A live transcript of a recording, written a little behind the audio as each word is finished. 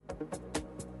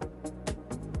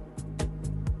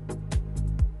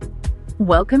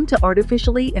Welcome to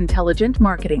Artificially Intelligent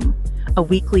Marketing, a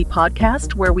weekly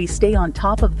podcast where we stay on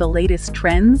top of the latest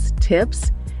trends,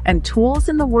 tips, and tools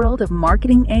in the world of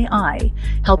marketing AI,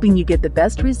 helping you get the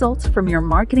best results from your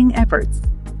marketing efforts.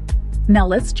 Now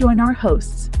let's join our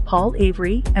hosts, Paul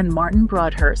Avery and Martin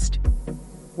Broadhurst.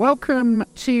 Welcome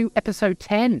to episode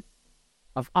 10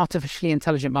 of Artificially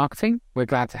Intelligent Marketing. We're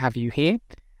glad to have you here,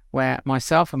 where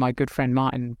myself and my good friend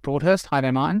Martin Broadhurst. Hi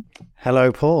there, Martin.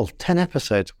 Hello, Paul. 10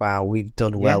 episodes. Wow, we've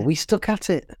done well. Yeah. We stuck at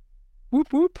it.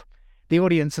 Whoop, whoop. The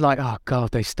audience are like, oh,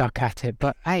 God, they stuck at it.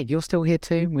 But hey, you're still here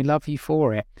too. We love you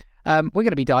for it. We're going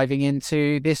to be diving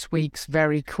into this week's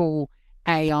very cool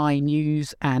AI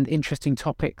news and interesting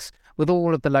topics with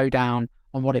all of the lowdown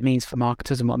on what it means for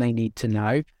marketers and what they need to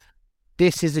know.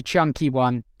 This is a chunky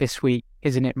one this week,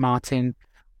 isn't it, Martin?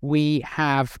 We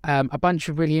have a bunch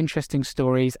of really interesting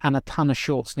stories and a ton of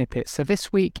short snippets. So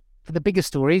this week, for the bigger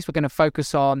stories, we're going to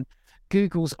focus on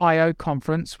Google's I/O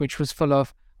conference, which was full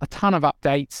of a ton of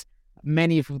updates,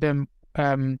 many of them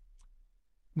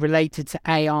related to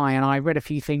AI. And I read a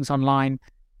few things online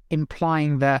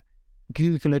implying that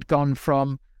Google had gone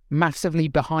from massively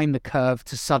behind the curve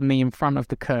to suddenly in front of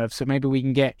the curve. So maybe we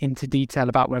can get into detail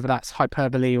about whether that's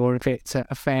hyperbole or if it's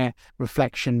a fair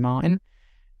reflection, Martin.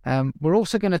 We're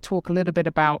also going to talk a little bit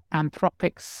about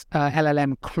Anthropic's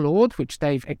LLM Claude, which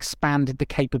they've expanded the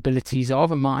capabilities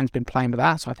of, and Martin's been playing with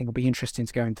that, so I think it'll be interesting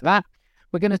to go into that.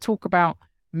 We're going to talk about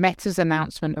Meta's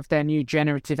announcement of their new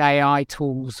generative AI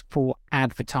tools for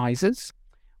advertisers.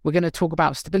 We're going to talk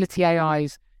about Stability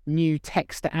AI's new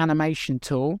text animation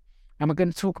tool, and we're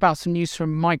going to talk about some news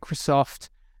from Microsoft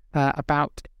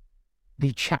about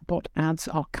the chatbot ads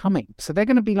are coming. So they're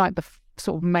going to be like the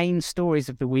sort of main stories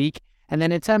of the week. And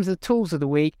then in terms of the tools of the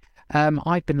week,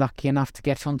 I've been lucky enough to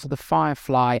get onto the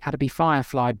Firefly,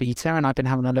 Firefly beta, and I've been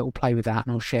having a little play with that,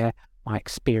 and I'll share my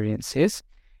experiences.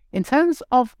 In terms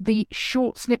of the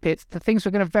short snippets, the things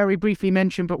we're going to very briefly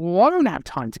mention, but won't have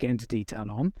time to get into detail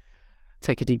on,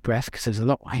 take a deep breath because there's a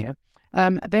lot here.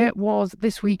 There was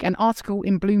this week an article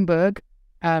in Bloomberg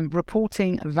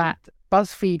reporting that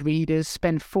Buzzfeed readers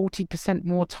spend 40%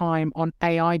 more time on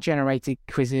AI-generated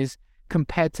quizzes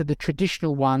compared to the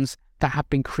traditional ones that have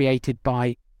been created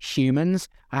by humans.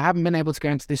 I haven't been able to go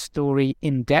into this story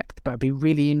in depth, but it'd be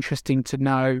really interesting to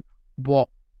know what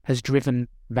has driven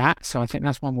that. So I think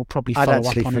that's one we'll probably follow up on. I'd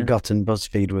actually forgotten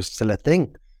BuzzFeed was still a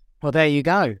thing. Well, there you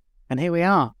go. And here we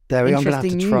are. There we are. I'm going to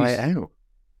have to try it out.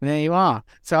 There you are.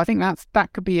 So I think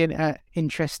that could be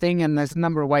interesting. And there's a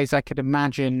number of ways I could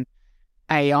imagine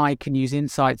AI can use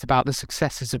insights about the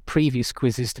successes of previous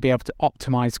quizzes to be able to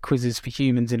optimize quizzes for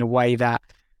humans in a way that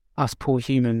us poor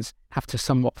humans have to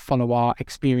somewhat follow our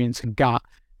experience and gut,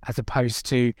 as opposed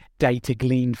to data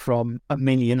gleaned from a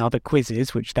million other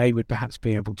quizzes, which they would perhaps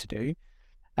be able to do.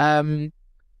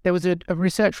 There was a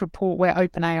research report where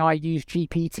OpenAI used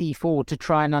GPT-4 to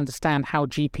try and understand how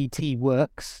GPT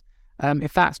works.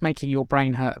 If that's making your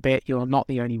brain hurt a bit, you're not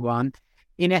the only one.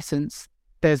 In essence,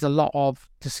 there's a lot of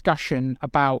discussion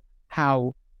about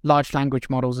how large language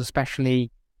models, especially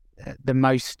the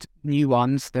most new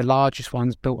ones, the largest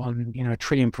ones built on, a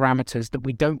trillion parameters, that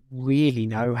we don't really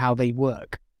know how they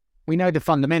work. We know the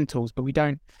fundamentals, but we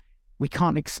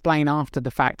can't explain after the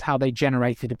fact how they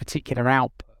generated a particular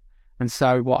output. And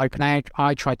so what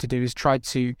OpenAI tried to do is try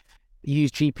to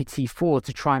use GPT-4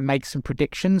 to try and make some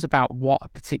predictions about what a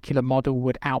particular model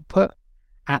would output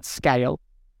at scale.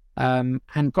 And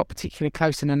got particularly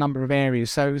close in a number of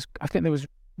areas. So I think there was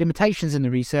limitations in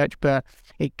the research, but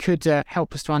it could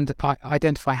help us to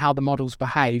identify how the models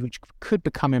behave, which could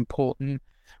become important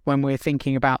when we're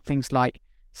thinking about things like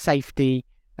safety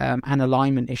and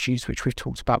alignment issues, which we've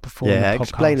talked about before. Yeah, in the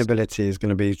podcast. Explainability is going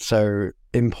to be so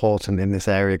important in this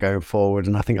area going forward.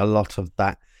 And I think a lot of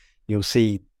that you'll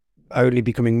see only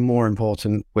becoming more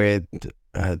important with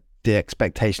the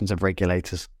expectations of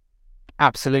regulators.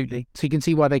 Absolutely. So you can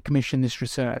see why they commissioned this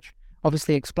research.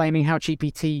 Obviously, explaining how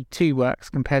GPT-2 works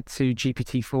compared to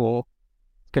GPT-4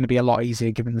 is going to be a lot easier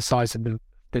given the size of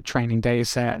the training data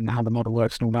set and how the model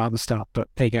works and all that other stuff. But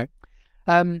there you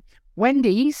go.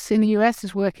 Wendy's in the US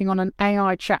is working on an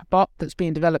AI chatbot that's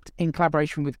being developed in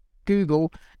collaboration with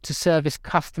Google to service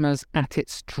customers at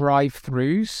its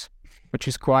drive-thrus, which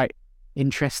is quite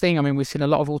interesting. I mean, we've seen a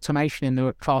lot of automation in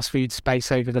the fast food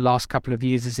space over the last couple of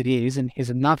years as it is, and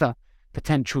here's another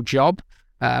potential job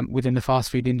within the fast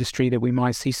food industry that we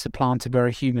might see supplanted where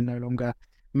a human no longer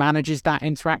manages that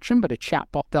interaction, but a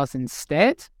chatbot does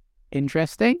instead.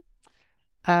 Interesting.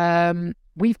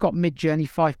 We've got Midjounrey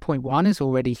 5.1 is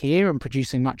already here and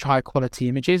producing much higher quality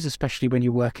images, especially when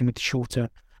you're working with shorter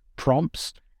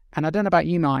prompts. And I don't know about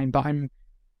you, Martin, but I'm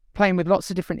playing with lots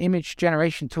of different image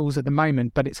generation tools at the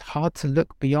moment, but it's hard to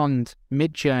look beyond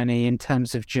Midjourney in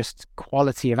terms of just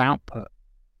quality of output.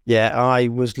 Yeah, I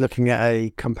was looking at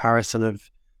a comparison of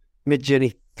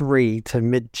Midjourney 3 to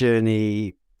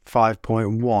Midjourney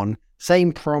 5.1,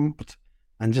 same prompt,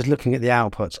 and just looking at the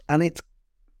outputs.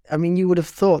 And you would have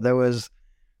thought there was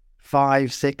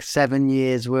 5, 6, 7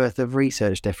 years worth of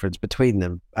research difference between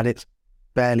them, and it's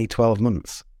barely 12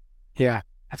 months. Yeah,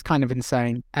 that's kind of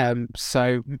insane.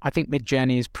 So I think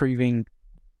Midjourney is proving,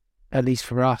 at least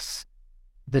for us,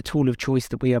 the tool of choice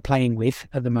that we are playing with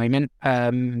at the moment,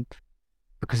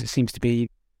 because it seems to be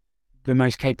the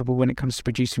most capable when it comes to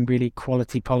producing really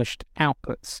quality, polished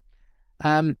outputs.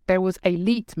 There was a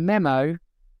leaked memo.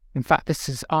 In fact, this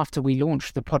is after we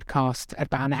launched the podcast,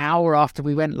 about an hour after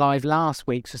we went live last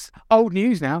week. So it's old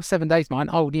news now, 7 days mine,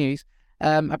 old news,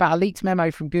 about a leaked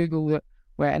memo from Google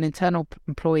where an internal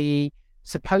employee,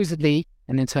 supposedly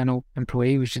an internal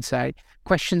employee, we should say,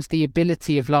 questions the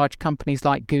ability of large companies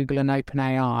like Google and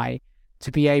OpenAI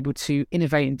to be able to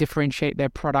innovate and differentiate their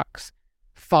products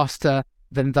faster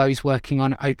than those working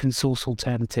on open source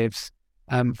alternatives,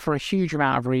 for a huge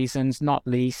amount of reasons, not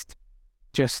least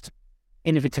just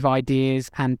innovative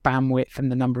ideas and bandwidth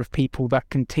and the number of people that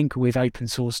can tinker with open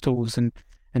source tools and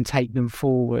take them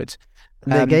forward.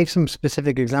 They gave some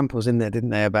specific examples in there, didn't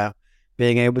they, about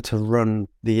being able to run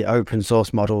the open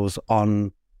source models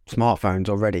on smartphones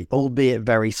already, albeit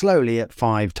very slowly at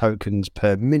 5 tokens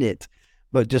per minute,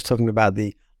 but just talking about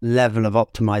the level of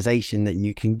optimization that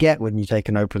you can get when you take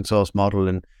an open source model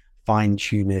and fine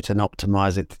tune it and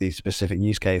optimize it to these specific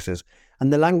use cases.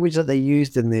 And the language that they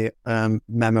used in the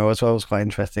memo as well was quite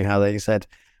interesting, how they said,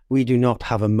 we do not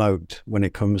have a moat when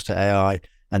it comes to AI,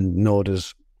 and nor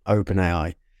does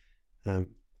OpenAI.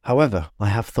 However, I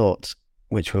have thoughts,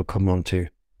 which we'll come on to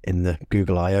in the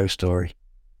Google I.O. story.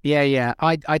 Yeah.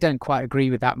 I don't quite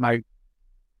agree with that moat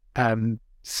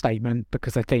statement,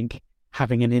 because I think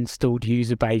having an installed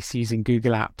user base using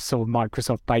Google apps or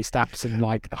Microsoft-based apps in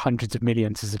like hundreds of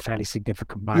millions is a fairly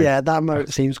significant moat. Yeah, that moat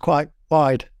seems quite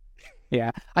wide.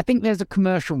 Yeah, I think there's a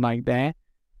commercial moat there.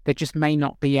 There just may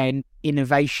not be an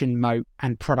innovation moat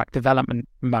and product development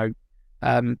moat.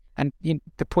 And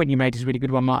the point you made is a really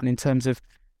good one, Martin, in terms of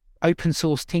open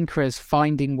source tinkerers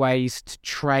finding ways to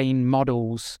train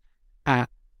models at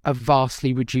a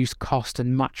vastly reduced cost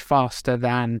and much faster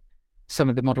than some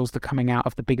of the models that are coming out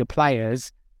of the bigger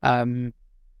players, but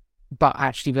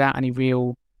actually without any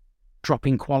real drop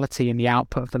in quality in the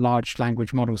output of the large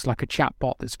language models, like a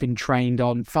chatbot that's been trained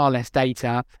on far less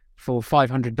data for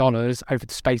 $500 over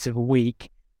the space of a week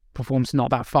performs not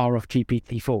that far off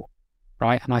GPT-4,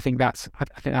 right? And I think that's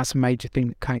a major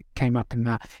thing that came up in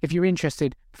that. If you're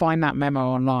interested, find that memo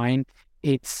online.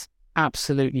 It's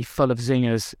absolutely full of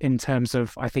zingers in terms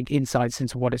of, I think, insights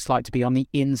into what it's like to be on the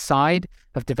inside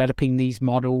of developing these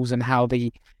models and how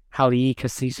the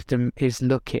ecosystem is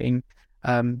looking.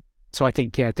 So I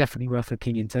think, yeah, definitely worth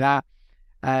looking into that.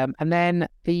 And then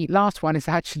the last one is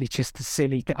actually just a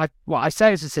silly thing. I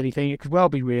say it's a silly thing. It could well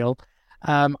be real.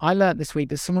 I learned this week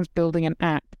that someone's building an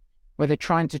app where they're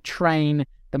trying to train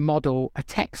the model, a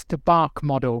text-to-bark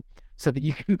model, so that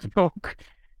you can talk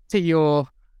to your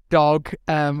dog.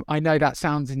 I know that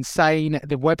sounds insane.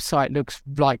 The website looks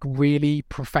like really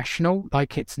professional,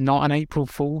 like it's not an April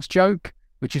Fool's joke,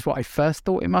 which is what I first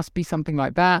thought. It must be something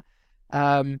like that.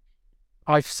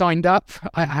 I've signed up.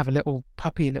 I have a little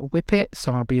puppy, a little whippet,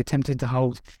 so I'll be attempting to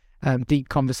hold deep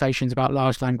conversations about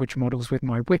large language models with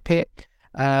my whippet.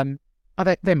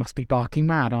 They must be barking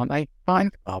mad, aren't they?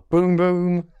 Fine. Oh, boom,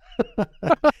 boom.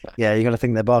 Yeah, you got to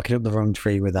think they're barking up the wrong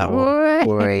tree with that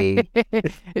one.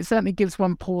 It certainly gives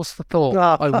one pause for thought,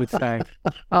 I would say.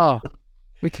 Oh,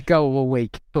 we could go all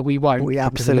week, but we won't. We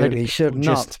absolutely should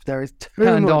not. There is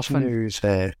too much news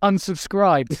here.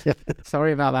 Unsubscribed.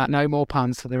 Sorry about that. No more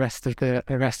puns for the rest of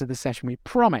the session, we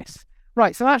promise.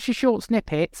 Right, so that's your short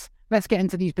snippets. Let's get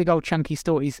into these big old chunky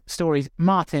stories.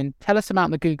 Martin, tell us about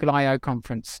the Google I.O.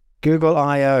 conference. Google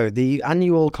I.O., the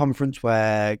annual conference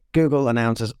where Google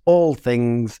announces all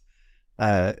things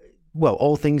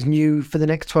new for the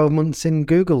next 12 months in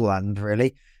Google land,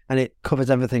 really. And it covers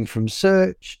everything from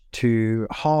search to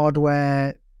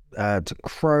hardware to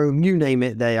Chrome, you name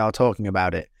it, they are talking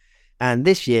about it. And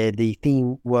this year, the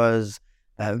theme was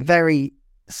very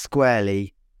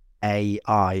squarely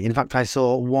AI. In fact, I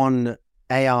saw one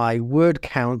AI word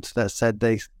count that said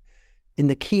in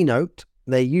the keynote,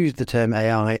 they used the term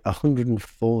AI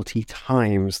 140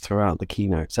 times throughout the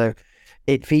keynote. So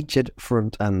it featured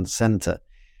front and center.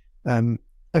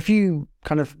 A few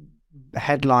kind of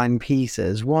headline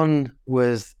pieces. One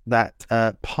was that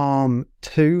Palm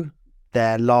 2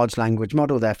 their large language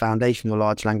model, their foundational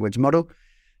large language model,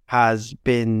 has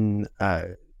been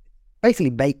basically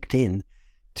baked in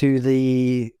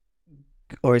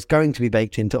or is going to be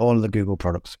baked into all of the Google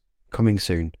products coming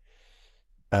soon.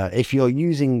 If you're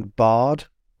using Bard,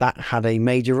 that had a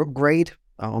major upgrade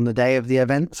on the day of the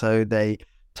event. So they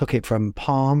took it from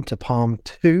Palm to Palm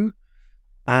 2.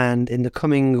 And in the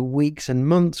coming weeks and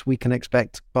months, we can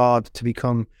expect Bard to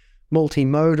become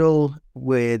multimodal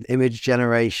with image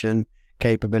generation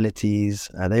capabilities.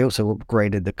 They also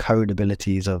upgraded the code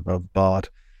abilities of Bard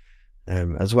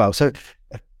as well. So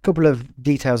a couple of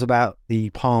details about the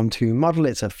Palm 2 model.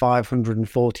 It's a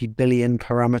 540 billion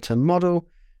parameter model.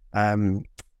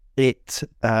 It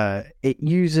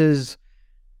uses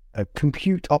a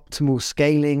compute optimal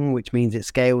scaling, which means it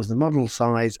scales the model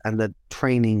size and the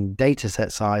training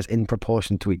dataset size in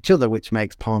proportion to each other, which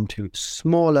makes Palm 2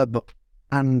 smaller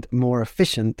and more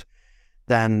efficient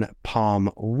than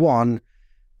Palm 1.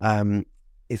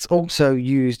 It's also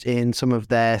used in some of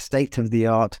their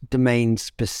state-of-the-art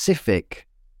domain-specific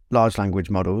large language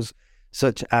models,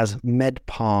 such as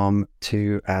MedPalm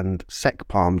 2 and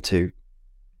SecPalm 2.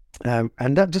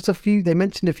 And that they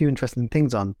mentioned a few interesting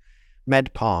things on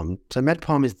MedPalm. So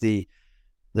MedPalm is the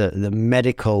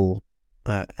medical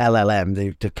LLM,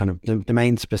 the kind of the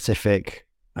domain specific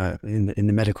in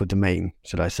the medical domain,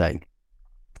 should I say.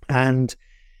 And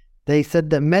they said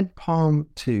that MedPalm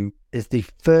 2 is the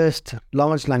first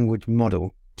large language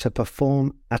model to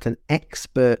perform at an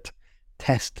expert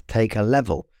test taker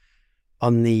level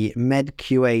on the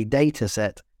MedQA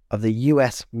dataset of the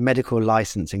US medical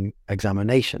licensing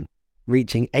examination,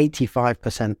 reaching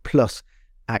 85% plus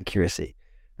accuracy.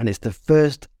 And it's the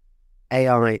first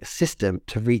AI system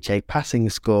to reach a passing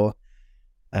score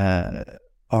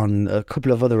on a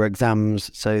couple of other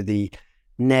exams. So the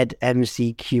NED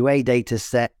MCQA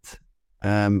dataset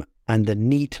and the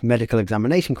NEAT medical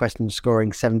examination question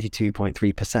scoring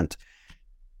 72.3%.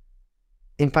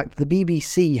 In fact, the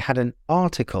BBC had an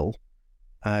article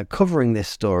covering this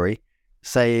story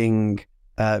saying,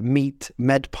 meet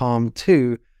MedPalm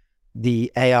 2,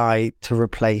 the AI to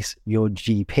replace your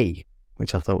GP,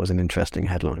 which I thought was an interesting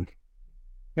headline.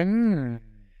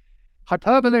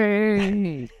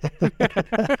 Hyperbole!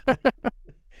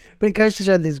 But it goes to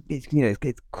show this,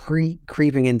 it's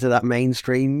creeping into that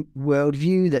mainstream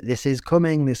worldview that this is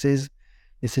coming, this is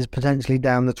potentially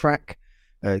down the track.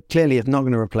 Clearly, it's not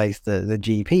going to replace the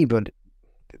GP, but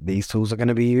these tools are going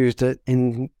to be used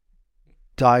in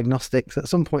diagnostics at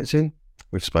some point soon.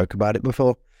 We've spoke about it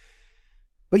before.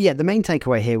 But yeah, the main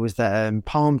takeaway here was that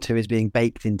Palm 2 is being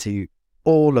baked into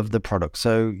all of the products.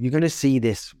 So you're going to see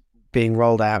this being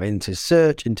rolled out into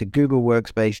search, into Google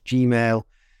Workspace, Gmail,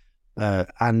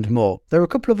 and more. There are a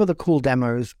couple of other cool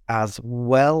demos as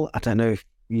well. I don't know if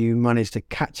you managed to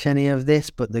catch any of this,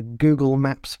 but the Google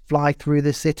Maps fly through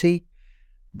the city,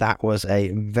 that was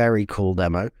a very cool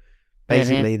demo.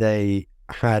 Basically, they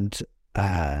had,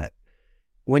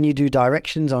 when you do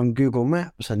directions on Google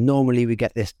Maps, and normally we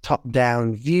get this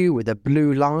top-down view with a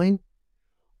blue line,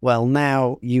 well,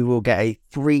 now you will get a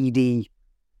 3D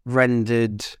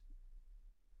rendered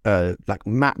like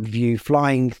map view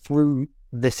flying through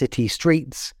the city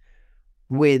streets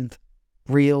with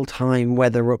real-time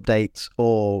weather updates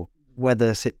or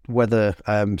weather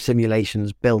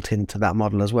simulations built into that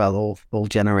model as well, all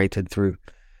generated through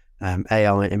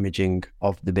AI imaging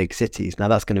of the big cities. Now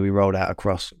that's going to be rolled out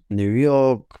across New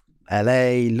York,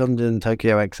 LA, London,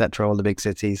 Tokyo, etc., all the big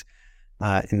cities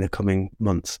in the coming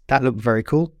months. That looked very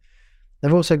cool.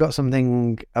 They've also got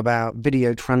something about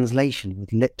video translation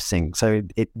with lip sync. So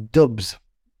it dubs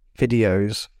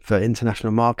videos for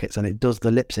international markets and it does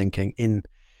the lip syncing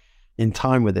in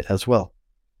time with it as well.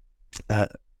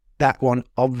 That one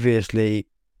obviously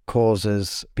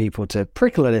causes people to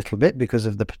prickle a little bit because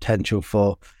of the potential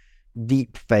for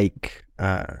deep fake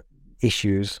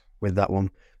issues with that one.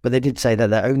 But they did say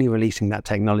that they're only releasing that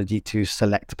technology to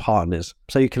select partners.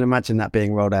 So you can imagine that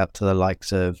being rolled out to the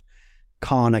likes of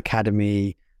Khan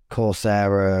Academy,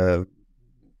 Coursera,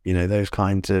 those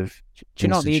kinds of Do you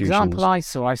know the example I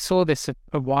saw this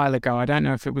a while ago. I don't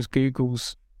know if it was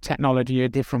Google's technology or a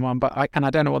different one, but I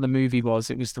don't know what the movie was.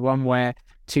 It was the one where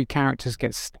two characters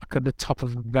get stuck at the top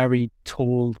of a very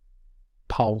tall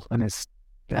pole and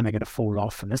they're going to fall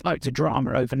off, and there's loads of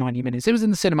drama over 90 minutes. It was in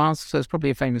the cinemas, so it's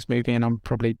probably a famous movie, and I'm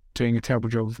probably doing a terrible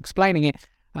job of explaining it.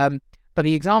 But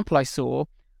the example I saw,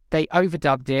 they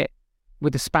overdubbed it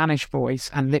with a Spanish voice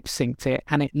and lip synced it,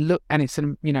 and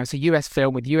it's a US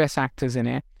film with US actors in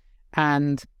it,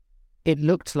 and it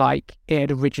looked like it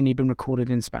had originally been recorded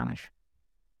in Spanish.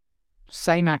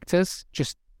 Same actors,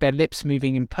 just their lips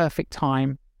moving in perfect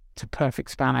time to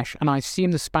perfect Spanish. And I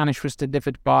assume the Spanish was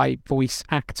delivered by voice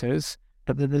actors,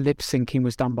 but the lip syncing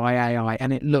was done by AI,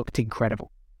 and it looked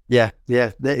incredible. Yeah.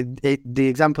 The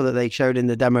example that they showed in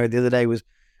the demo the other day was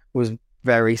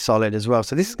very solid as well.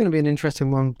 So this is going to be an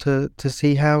interesting one to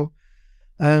see how.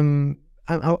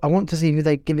 I want to see who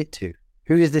they give it to.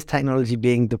 Who is this technology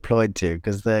being deployed to?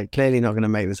 Because they're clearly not going to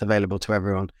make this available to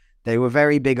everyone. They were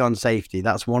very big on safety.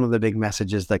 That's one of the big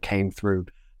messages that came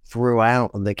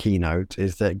throughout the keynote,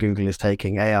 is that Google is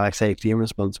taking AI safety and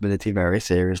responsibility very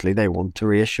seriously. They want to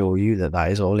reassure you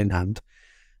that is all in hand.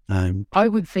 I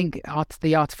would think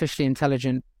the artificially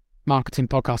intelligent marketing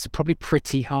podcasts are probably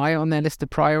pretty high on their list of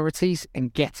priorities,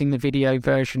 and getting the video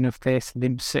version of this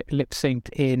lip synced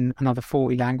in another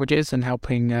 40 languages and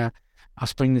helping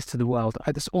us bring this to the world.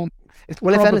 If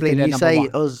anything, you say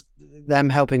them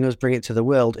helping us bring it to the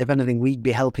world. If anything, we'd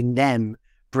be helping them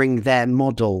bring their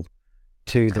model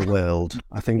to the world.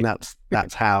 I think that's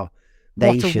how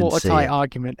they should see it. What a watertight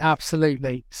argument.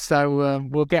 Absolutely. So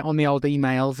we'll get on the old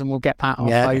emails and we'll get that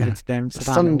over to them. So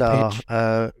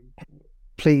Sundar,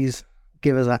 please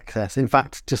give us access. In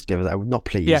fact, just give us that. Not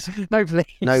please. Yeah. No, please.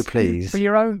 No, please. For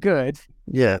your own good.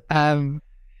 Yeah.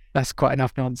 That's quite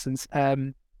enough nonsense.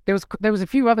 There was a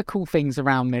few other cool things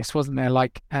around this, wasn't there?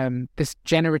 Like this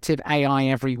generative AI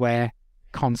everywhere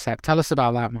concept. Tell us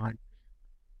about that, Mike.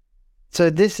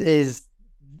 So this is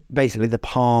basically the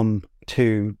Palm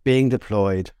 2 being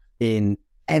deployed in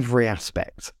every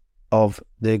aspect of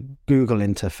the Google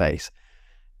interface.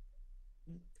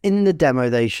 In the demo,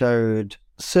 they showed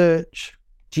search,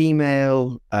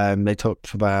 Gmail. They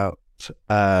talked about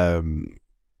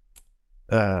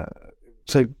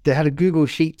so they had a Google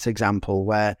Sheets example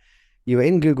where you were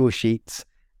in Google Sheets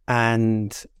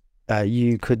and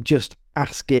you could just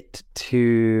ask it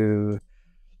to,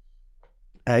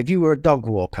 if you were a dog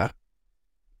walker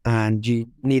and you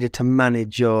needed to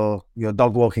manage your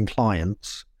dog walking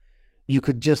clients, you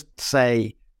could just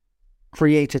say,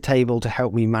 create a table to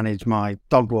help me manage my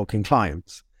dog walking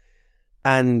clients.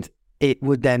 And it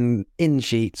would then, in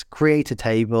Sheets, create a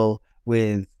table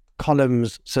with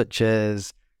columns such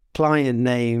as client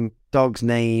name, dog's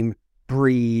name,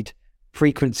 breed,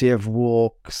 frequency of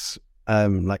walks,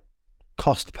 like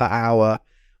cost per hour,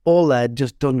 all there,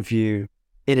 just done for you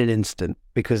in an instant,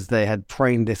 because they had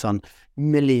trained this on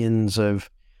millions of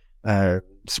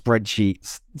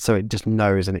spreadsheets, so it just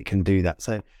knows and it can do that.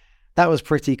 So that was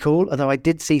pretty cool. Although I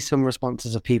did see some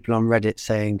responses of people on Reddit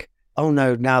saying, "Oh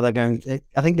no, now they're going."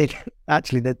 I think they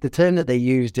actually the term that they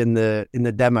used in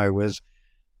the demo was,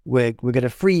 "We're going to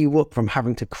free you up from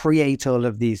having to create all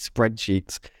of these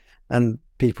spreadsheets." And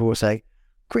people will say,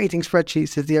 "Creating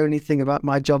spreadsheets is the only thing about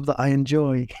my job that I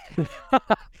enjoy."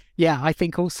 Yeah, I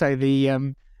think also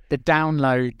the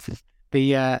download,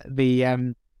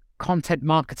 the content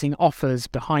marketing offers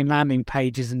behind landing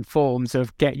pages and forms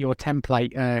of get your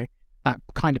template, that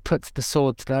kind of puts the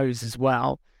sword to those as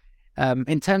well.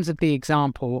 In terms of the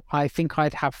example, I think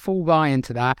I'd have full buy-in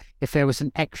to that if there was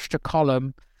an extra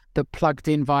column that plugged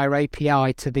in via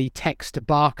API to the text to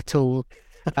bark tool,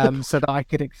 so that I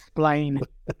could explain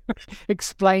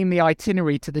the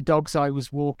itinerary to the dogs I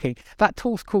was walking. That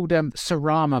tool's called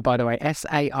Sarama, by the way,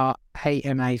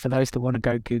 Sarama, for those that want to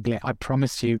go Google it. I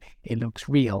promise you it looks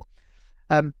real.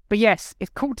 But yes,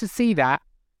 it's cool to see that.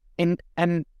 And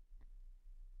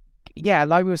yeah,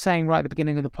 like we were saying right at the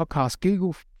beginning of the podcast,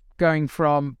 Google going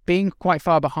from being quite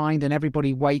far behind and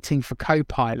everybody waiting for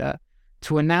Copilot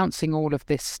to announcing all of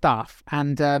this stuff.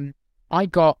 And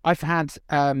I've had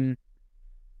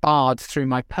Bard through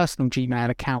my personal Gmail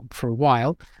account for a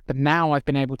while, but now I've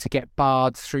been able to get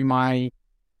Bard through my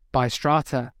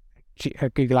Bystrata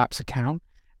Google Apps account.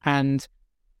 And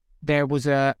there was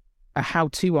a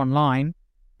how-to online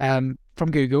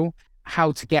from Google,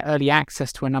 how to get early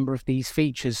access to a number of these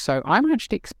features. So I'm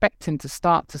actually expecting to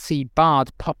start to see Bard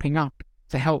popping up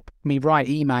to help me write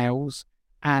emails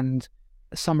and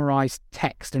summarize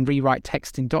text and rewrite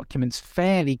text in documents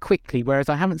fairly quickly, whereas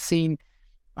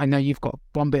I know you've got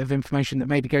one bit of information that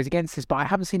maybe goes against this, but I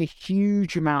haven't seen a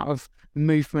huge amount of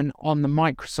movement on the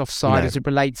Microsoft side as it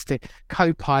relates to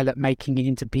Copilot making it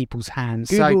into people's hands.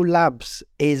 Google Labs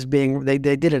is being, they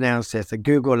did announce this, that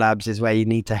Google Labs is where you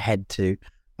need to head to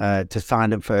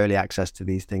sign up for early access to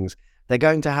these things. They're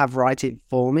going to have Write It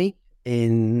For Me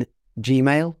in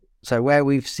Gmail. So where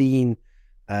we've seen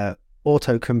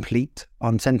autocomplete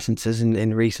on sentences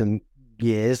in recent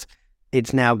years,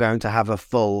 it's now going to have a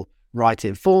full Write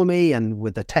It For Me, and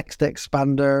with a text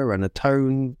expander and a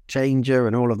tone changer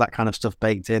and all of that kind of stuff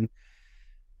baked in.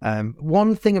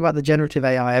 One thing about the generative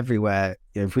AI everywhere,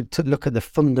 if we look at the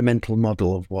fundamental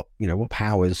model of what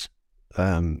powers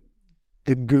the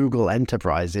the Google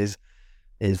enterprise is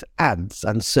ads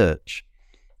and search.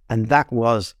 And that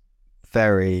was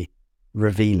very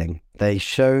revealing. They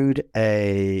showed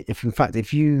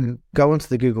if you go onto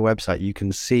the Google website, you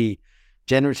can see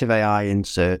generative AI in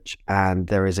search, and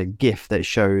there is a GIF that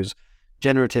shows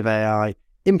generative AI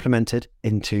implemented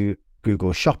into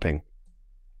Google Shopping.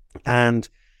 And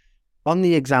on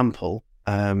the example,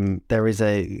 there is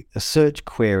a search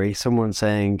query, someone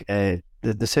saying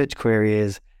the search query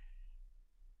is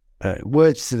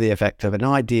words to the effect of an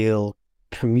ideal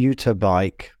commuter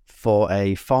bike for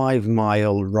a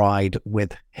 5-mile ride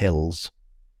with hills.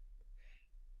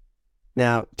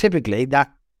 Now, typically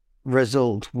that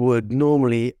result would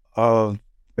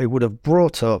have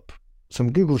brought up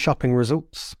some Google Shopping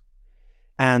results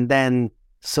and then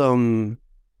some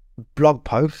blog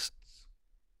posts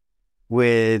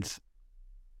with,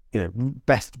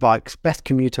 best bikes, best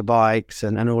commuter bikes,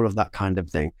 and all of that kind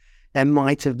of thing. There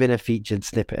might have been a featured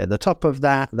snippet at the top of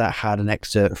that had an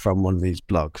excerpt from one of these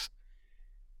blogs.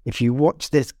 If you watch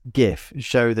this GIF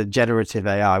show the generative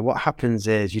AI, what happens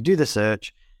is you do the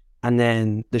search and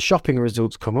then the shopping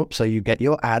results come up. So you get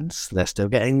your ads, they're still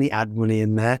getting the ad money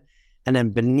in there. And then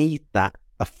beneath that,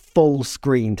 a full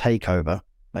screen takeover.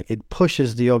 Like it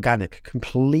pushes the organic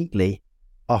completely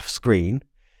off screen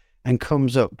and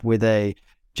comes up with a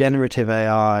generative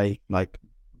AI,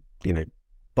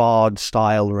 Bard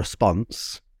style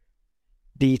response,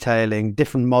 detailing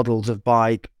different models of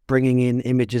bike, bringing in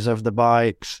images of the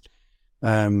bikes,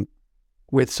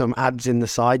 with some ads in the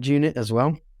side unit as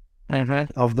well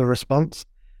of the response.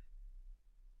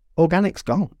 Organic's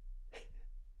gone.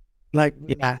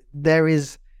 There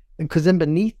is, because then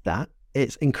beneath that,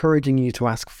 it's encouraging you to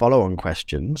ask follow-on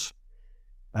questions.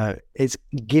 It's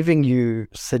giving you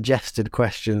suggested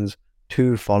questions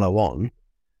to follow on.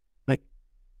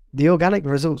 The organic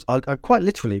results are quite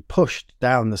literally pushed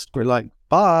down the screen,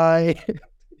 bye.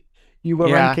 You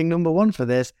were ranking number 1 for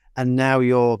this, and now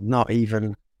you're not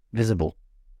even visible.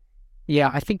 Yeah,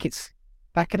 I think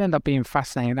that could end up being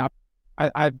fascinating.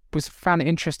 I found it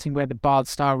interesting where the Bard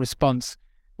style response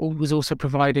was also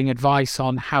providing advice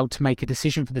on how to make a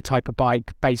decision for the type of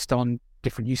bike based on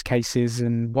different use cases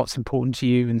and what's important to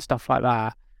you and stuff like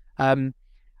that.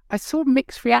 I saw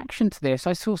mixed reaction to this.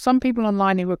 I saw some people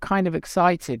online who were kind of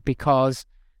excited because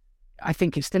I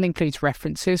think it still includes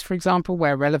references, for example,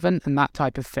 where relevant and that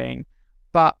type of thing.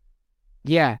 But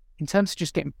yeah, in terms of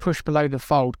just getting pushed below the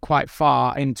fold quite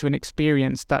far into an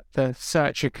experience that the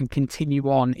searcher can continue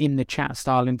on in the chat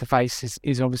style interface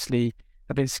is obviously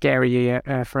a bit scary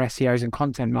for SEOs and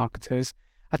content marketers.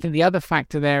 I think the other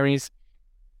factor there is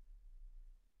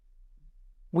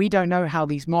we don't know how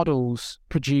these models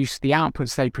produce the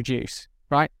outputs they produce,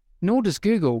 right? Nor does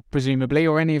Google, presumably,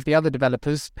 or any of the other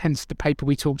developers, hence the paper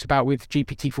we talked about with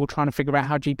GPT-4 trying to figure out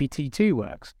how GPT-2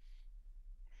 works.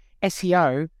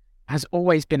 SEO has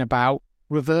always been about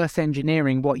reverse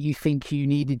engineering what you think you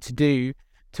needed to do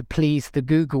to please the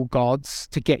Google gods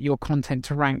to get your content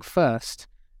to rank first.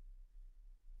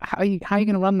 How are you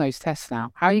going to run those tests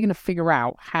now? How are you going to figure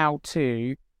out how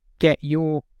to get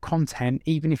your content,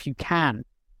 even if you can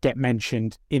get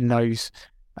mentioned in those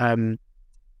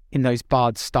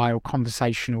Bard style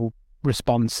conversational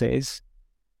responses?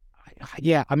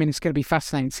 Yeah, I mean, it's going to be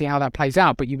fascinating to see how that plays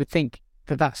out, but you would think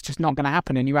that that's just not going to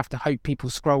happen and you have to hope people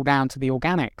scroll down to the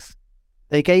organics.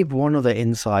 They gave one other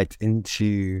insight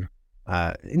into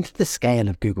the scale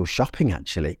of Google Shopping,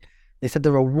 actually. They said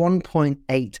there are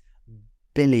 1.8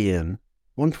 billion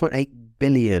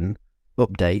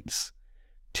updates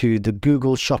to the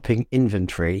Google Shopping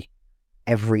inventory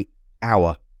every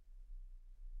hour.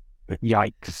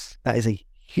 Yikes. That is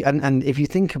and if you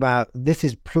think about this,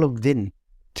 is plugged in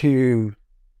to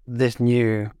this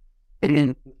new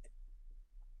if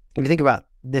you think about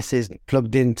this is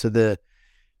plugged into the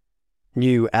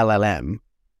new LLM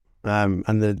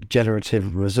and the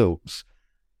generative results,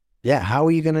 how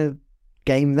are you going to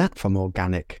game that from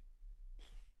organic?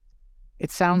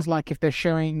 It sounds like if they're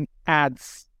showing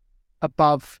ads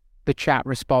above the chat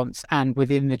response and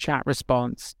within the chat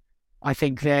response, I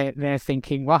think they're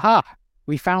thinking, waha,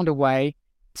 we found a way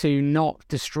to not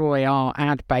destroy our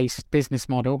ad-based business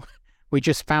model. We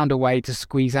just found a way to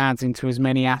squeeze ads into as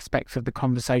many aspects of the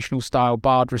conversational style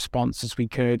Bard response as we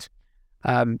could.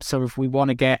 So if we want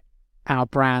to get our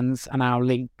brands and our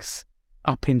links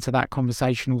up into that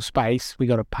conversational space, we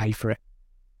got to pay for it.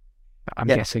 I'm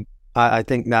guessing. I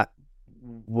think that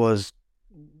was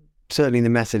certainly the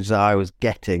message that I was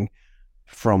getting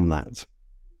from that.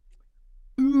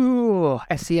 Ooh,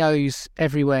 SEOs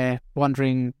everywhere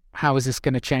wondering how is this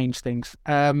going to change things.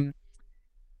 So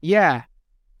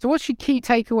what's your key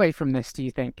takeaway from this, do you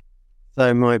think?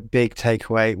 So my big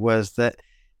takeaway was that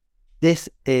this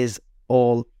is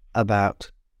all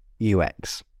about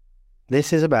UX.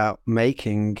 This is about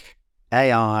making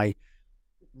AI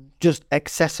just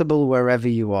accessible wherever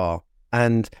you are.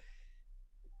 And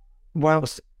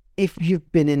whilst if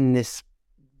you've been in this,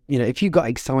 if you got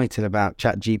excited about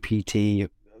ChatGPT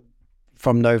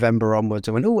from November onwards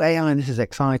and went, oh, AI, this is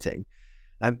exciting,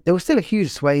 there was still a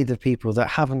huge swathe of people that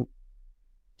haven't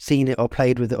seen it or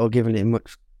played with it or given it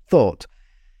much thought.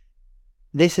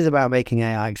 This is about making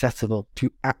AI accessible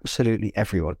to absolutely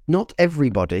everyone. Not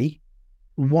everybody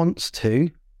wants to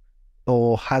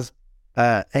or has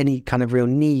any kind of real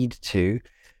need to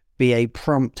be a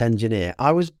prompt engineer.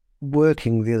 I was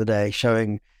working the other day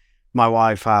showing my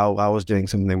wife how I was doing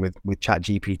something with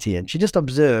ChatGPT, and she just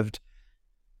observed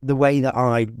the way that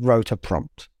I wrote a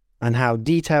prompt and how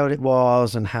detailed it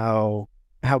was and how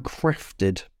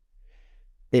crafted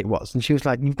it was. And she was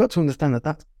like, you've got to understand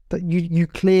that you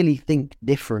clearly think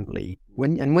differently.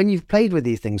 When you've played with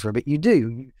these things for a bit,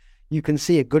 you can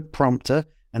see a good prompter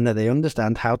and that they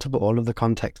understand how to put all of the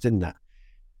context in that.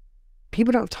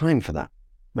 People don't have time for that.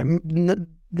 The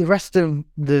rest of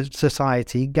the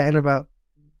society, getting about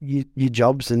your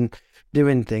jobs and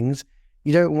doing things,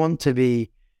 you don't want to be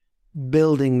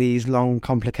building these long,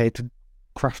 complicated,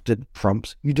 crafted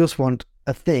prompts. You just want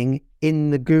a thing in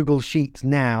the Google Sheets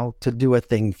now to do a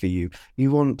thing for you.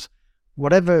 You want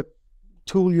whatever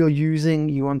tool you're using,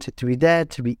 you want it to be there,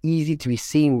 to be easy, to be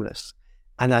seamless.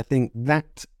 And I think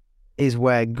that is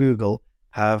where Google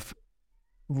have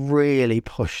really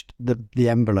pushed the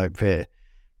envelope here.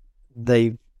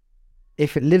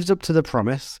 If it lives up to the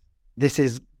promise, this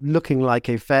is looking like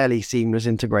a fairly seamless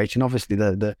integration. Obviously,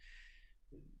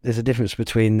 there's a difference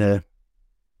between the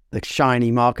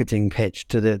shiny marketing pitch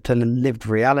to the lived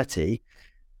reality,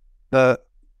 but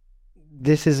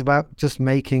this is about just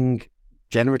making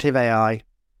generative AI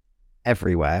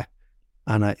everywhere,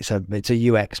 and it's a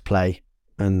UX play,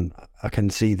 and I can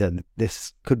see that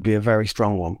this could be a very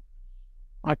strong one.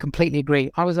 I completely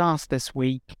agree. I was asked this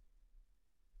week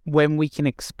when we can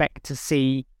expect to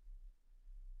see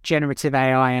generative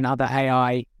AI and other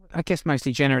AI, I guess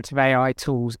mostly generative AI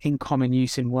tools in common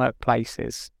use in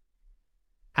workplaces.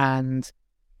 And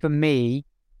for me,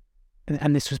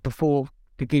 and this was before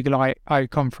the Google I/O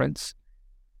conference,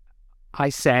 I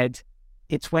said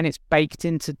it's when it's baked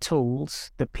into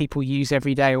tools that people use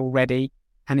every day already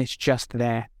and it's just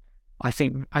there. I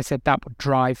said that would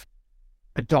drive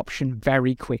adoption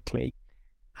very quickly.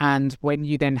 And when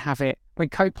you then have it, when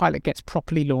Copilot gets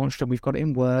properly launched and we've got it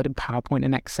in Word and PowerPoint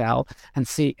and Excel, and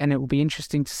it will be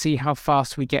interesting to see how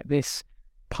fast we get this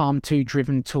Palm 2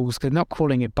 driven tools, because they're not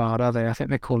calling it Bard, are they? I think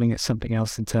they're calling it something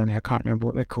else internally. I can't remember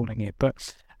what they're calling it.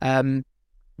 But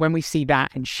when we see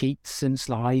that in Sheets and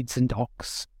Slides and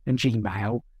Docs and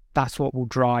Gmail, that's what will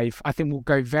drive. I think we'll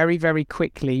go very, very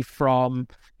quickly from,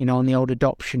 on the old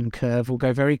adoption curve, we'll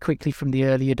go very quickly from the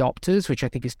early adopters, which I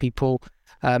think is people,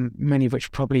 many of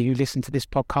which probably who listen to this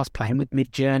podcast, playing with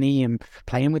Midjounrey and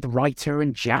playing with Writer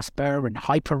and Jasper and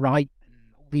Hyperwrite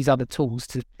and all these other tools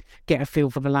to get a feel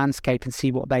for the landscape and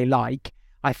see what they like.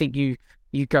 I think you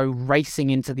go racing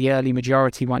into the early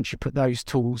majority once you put those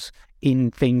tools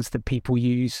in things that people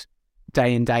use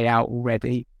day in, day out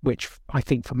already, which I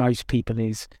think for most people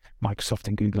is Microsoft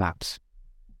and Google Apps.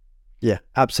 Yeah,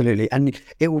 absolutely. And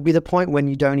it will be the point when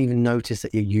you don't even notice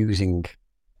that you're using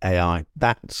AI.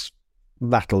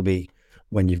 That'll be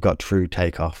when you've got true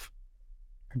takeoff.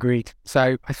 Agreed.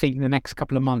 So I think the next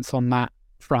couple of months on that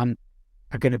front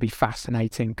are going to be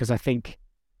fascinating, because I think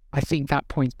that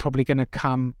point's probably going to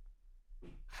come,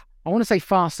 I want to say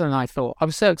faster than I thought. I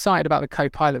was so excited about the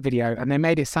Copilot video, and they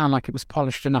made it sound like it was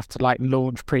polished enough to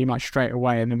launch pretty much straight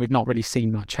away, and then we've not really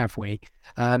seen much, have we?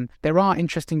 There are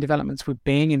interesting developments with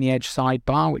Bing in the Edge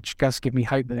sidebar, which does give me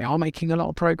hope that they are making a lot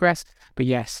of progress. But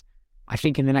yes, I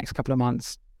think in the next couple of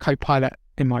months, Copilot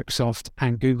in Microsoft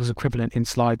and Google's equivalent in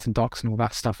Slides and Docs and all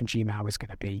that stuff in Gmail is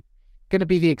going to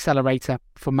be the accelerator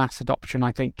for mass adoption,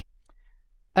 I think.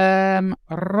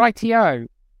 Rightio.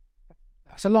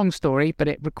 It's a long story, but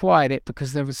it required it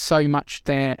because there was so much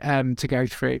there to go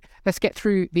through. Let's get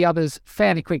through the others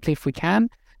fairly quickly if we can.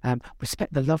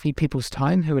 Respect the lovely people's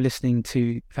time who are listening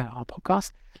to our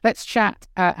podcast. Let's chat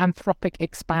Anthropic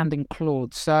expanding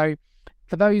Claude. So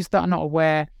for those that are not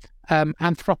aware,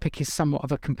 Anthropic is somewhat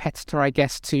of a competitor, I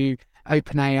guess, to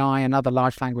OpenAI and other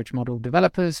large language model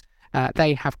developers.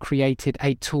 They have created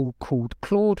a tool called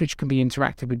Claude, which can be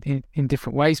interacted with in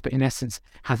different ways, but in essence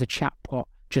has a chatbot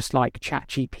just like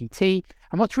ChatGPT.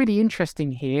 And what's really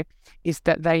interesting here is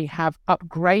that they have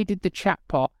upgraded the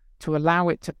chatbot to allow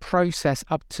it to process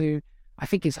up to, I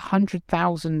think it's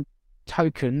 100,000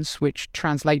 tokens, which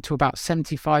translate to about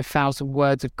 75,000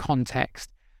 words of context,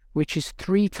 which is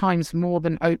 3 times more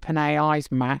than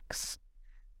OpenAI's max,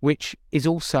 which is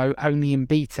also only in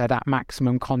beta, that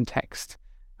maximum context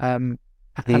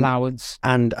allowance.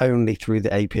 And only through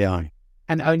the API.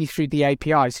 And only through the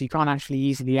API, so you can't actually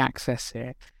easily access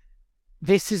it.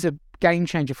 This is a game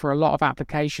changer for a lot of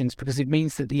applications because it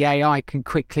means that the AI can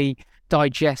quickly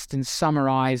digest and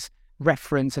summarize,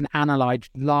 reference and analyze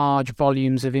large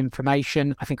volumes of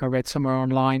information. I think I read somewhere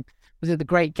online, was it The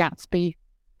Great Gatsby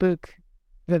book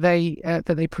that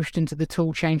they pushed into the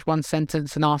tool, changed one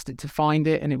sentence and asked it to find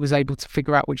it, and it was able to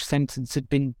figure out which sentence had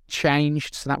been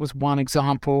changed. So that was one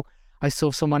example. I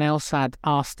saw someone else had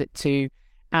asked it to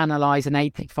analyze an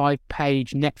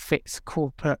 85-page Netflix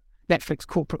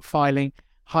corporate filing,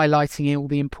 highlighting all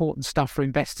the important stuff for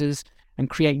investors and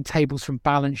creating tables from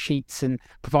balance sheets and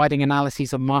providing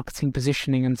analyses on marketing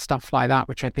positioning and stuff like that,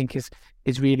 which I think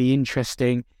is really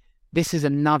interesting. This is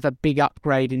another big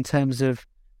upgrade in terms of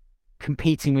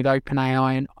competing with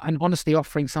OpenAI and honestly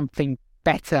offering something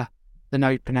better than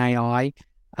OpenAI.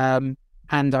 And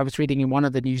I was reading in one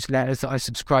of the newsletters that I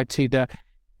subscribe to that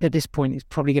at this point it's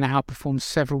probably going to outperform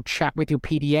several chat with your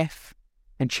PDF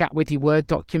and chat with your Word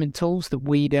document tools that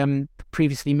we'd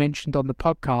previously mentioned on the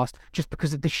podcast, just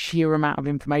because of the sheer amount of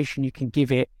information you can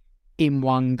give it in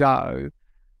one go.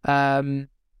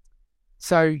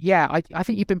 So yeah, I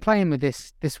think you've been playing with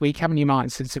this week, haven't you, Martin,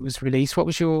 since it was released? What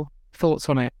was your thoughts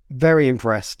on it? Very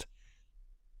impressed.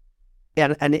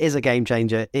 Yeah, and it is a game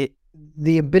changer.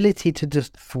 The ability to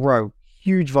just throw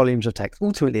huge volumes of text.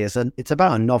 Ultimately, it's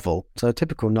about a novel. So a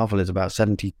typical novel is about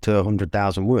 70 to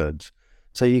 100,000 words.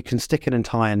 So you can stick an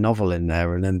entire novel in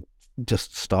there and then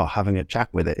just start having a chat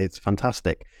with it. It's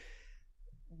fantastic.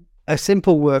 A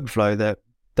simple workflow that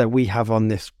we have on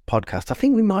this podcast, I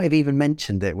think we might have even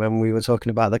mentioned it when we were talking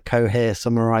about the Cohere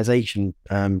summarization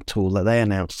tool that they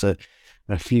announced a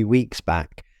few weeks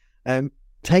back.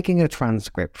 Taking a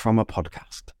transcript from a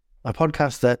podcast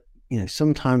that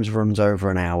sometimes runs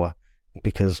over an hour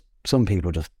because some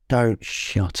people just don't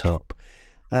shut up.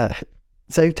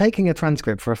 So taking a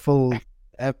transcript for a full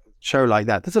show like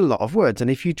that, there's a lot of words, and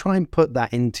if you try and put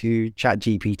that into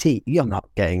ChatGPT, you're not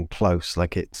getting close.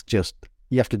 Like, it's just,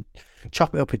 you have to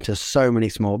chop it up into so many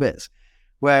small bits.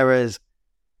 Whereas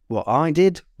what I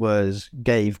did was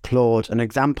gave Claude an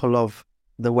example of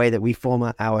the way that we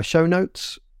format our show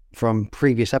notes from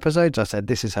previous episodes. I said,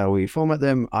 this is how we format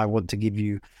them. I want to give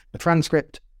you a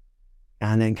transcript,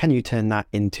 and then can you turn that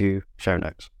into show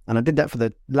notes? And I did that for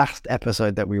the last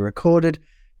episode that we recorded,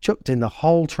 chucked in the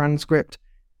whole transcript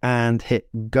and hit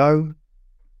go,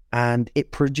 and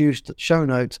it produced show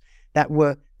notes that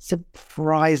were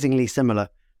surprisingly similar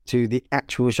to the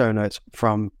actual show notes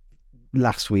from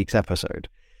last week's episode.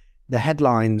 The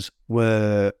headlines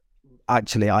were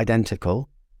actually identical,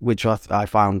 which I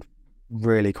found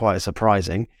really quite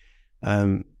surprising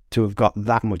to have got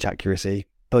that much accuracy.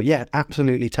 But yeah,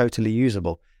 absolutely, totally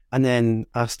usable. And then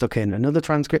I stuck in another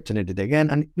transcript and it did it again.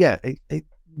 And yeah,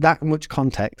 that much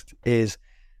context is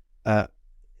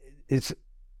it's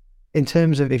in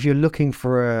terms of, if you're looking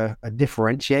for a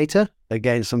differentiator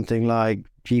against something like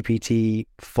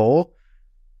GPT-4,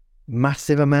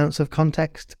 massive amounts of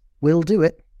context will do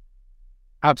it.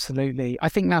 Absolutely. I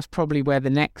think that's probably where the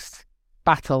next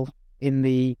battle in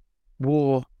the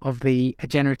war of the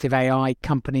generative AI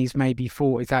companies may be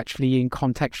fought, is actually in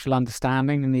contextual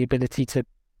understanding and the ability to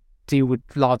deal with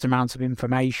large amounts of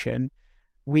information.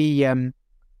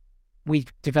 We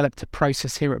developed a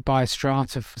process here at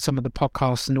Biostrata for some of the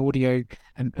podcasts and audio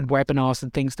and webinars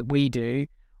and things that we do,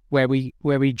 where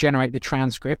we generate the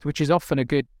transcript, which is often a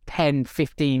good 10,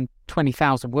 15,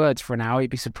 20,000 words for an hour.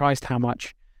 You'd be surprised how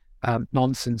much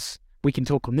nonsense we can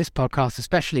talk on this podcast,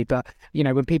 especially. But,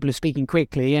 when people are speaking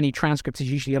quickly, any transcript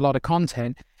is usually a lot of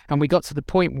content. And we got to the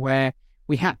point where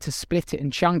we had to split it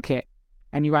and chunk it.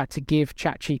 And you had to give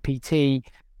ChatGPT,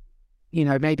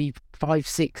 maybe 5,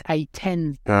 6, 8,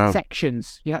 10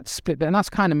 sections. You had to split that. And that's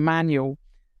kind of manual.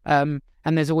 And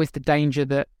there's always the danger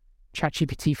that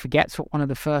ChatGPT forgets what one of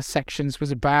the first sections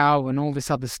was about and all this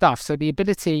other stuff. So the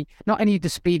ability, not only the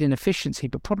speed and efficiency,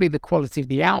 but probably the quality of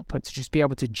the output to just be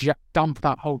able to dump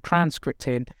that whole transcript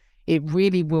in, it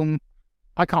really will.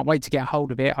 I can't wait to get a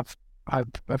hold of it.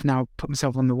 I've now put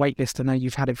myself on the wait list. I know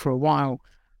you've had it for a while,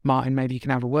 Martin. Maybe you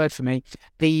can have a word for me.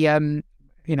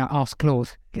 Ask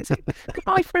Claude. Could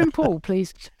my friend Paul,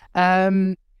 please?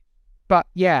 But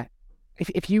yeah,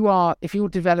 if you're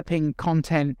developing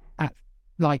content at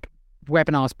like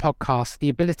webinars, podcasts, the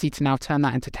ability to now turn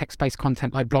that into text-based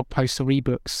content like blog posts or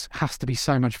ebooks has to be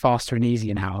so much faster and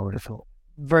easier now, I would have thought.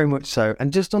 Very much so.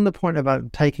 And just on the point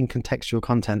about taking contextual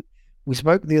content, we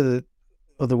spoke the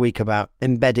other week about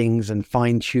embeddings and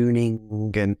fine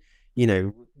tuning and,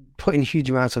 putting huge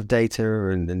amounts of data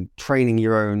and training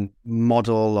your own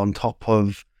model on top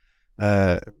of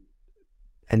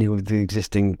any of the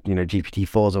existing,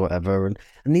 GPT-4s or whatever.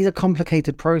 And these are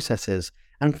complicated processes.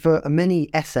 And for many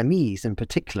SMEs in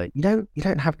particular, you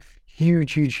don't have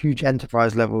huge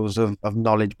enterprise levels of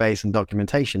knowledge base and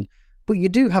documentation, but you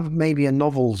do have maybe a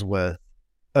novel's worth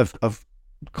of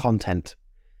content.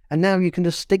 And now you can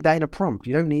just stick that in a prompt.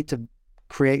 You don't need to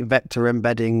create vector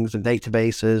embeddings and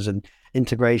databases and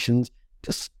integrations.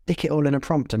 Just stick it all in a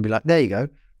prompt and be like, there you go.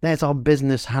 There's our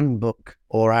business handbook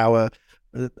or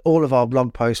all of our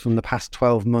blog posts from the past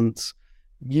 12 months.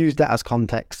 Use that as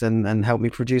context and help me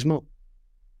produce more.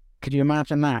 Could you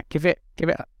imagine that? Give it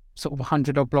a sort of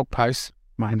 100 odd blog posts.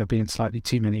 Might end up being slightly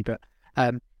too many, but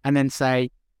and then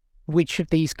say, which of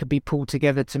these could be pulled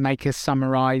together to make a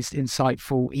summarized,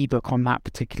 insightful ebook on that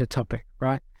particular topic,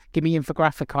 right? Give me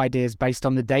infographic ideas based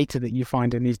on the data that you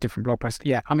find in these different blog posts.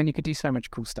 Yeah, I mean, you could do so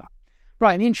much cool stuff.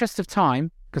 Right, in the interest of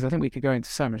time, because I think we could go into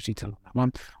so much detail on that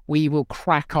one, we will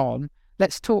crack on.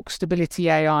 Let's talk Stability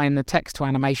AI and the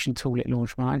text-to-animation tool it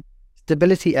launched, Ryan.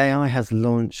 Stability AI has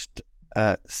launched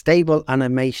Stable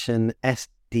Animation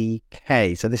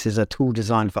SDK. So this is a tool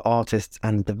designed for artists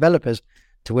and developers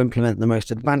to implement the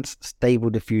most advanced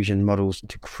stable diffusion models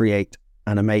to create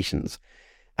animations.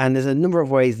 And there's a number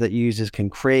of ways that users can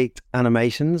create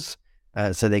animations.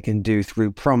 So they can do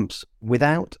through prompts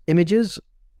without images,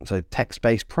 so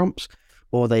text-based prompts,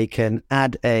 or they can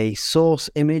add a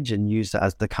source image and use that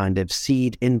as the kind of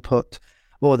seed input,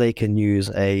 or they can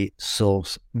use a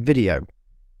source video.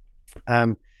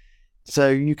 So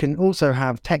you can also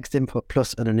have text input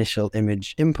plus an initial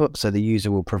image input. So the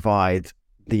user will provide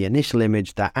the initial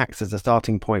image that acts as a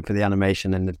starting point for the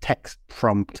animation, and the text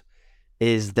prompt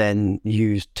is then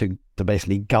used to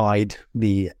basically guide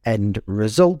the end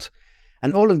result.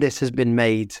 And all of this has been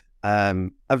made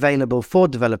available for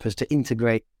developers to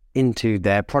integrate into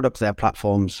their products, their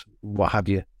platforms, what have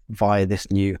you, via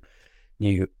this new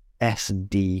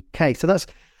SDK. So that's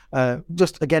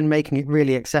just, again, making it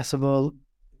really accessible.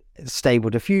 Stable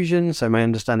diffusion. So my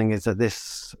understanding is that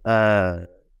this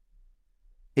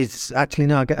is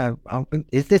actually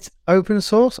is this open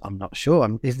source? I'm not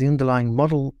sure. Is the underlying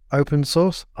model open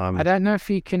source? I don't know if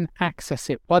you can access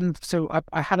it. So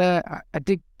I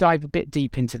did dive a bit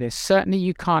deep into this. Certainly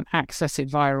you can't access it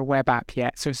via a web app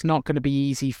yet. So it's not going to be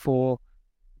easy for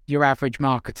your average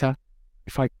marketer,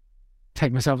 if I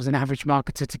take myself as an average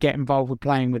marketer, to get involved with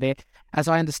playing with it. As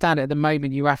I understand it, at the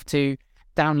moment, you have to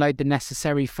download the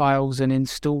necessary files and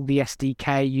install the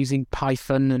SDK using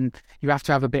Python, and you have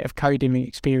to have a bit of coding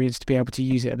experience to be able to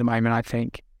use it at the moment, I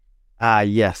think.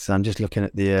 Yes, I'm just looking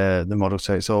at the model.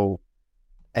 So it's all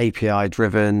API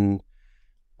driven,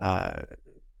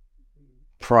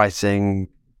 pricing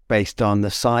based on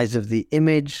the size of the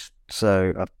image.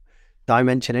 So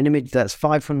dimension an image that's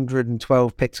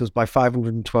 512 pixels by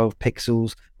 512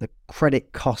 pixels. The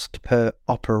credit cost per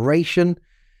operation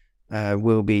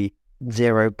will be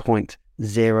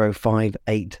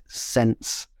 0.058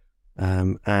 cents,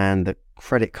 and the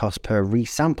credit cost per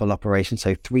resample operation,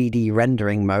 so 3D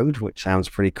rendering mode, which sounds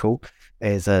pretty cool,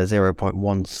 is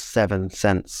 0.17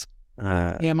 cents.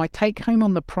 Yeah, my take home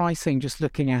on the pricing, just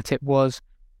looking at it, was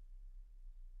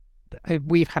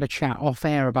we've had a chat off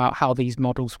air about how these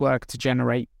models work to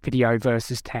generate video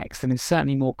versus text, and it's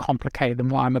certainly more complicated than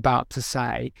what I'm about to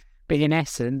say. But in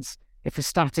essence, if a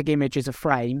static image is a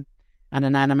frame and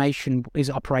an animation is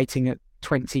operating at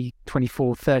 20,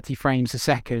 24, 30 frames a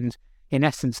second, in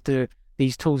essence,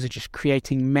 these tools are just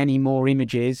creating many more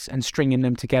images and stringing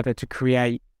them together to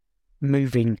create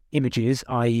moving images,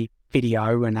 i.e.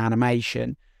 video and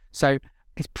animation. So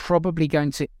it's probably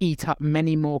going to eat up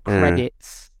many more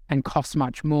credits and cost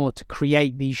much more to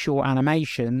create these short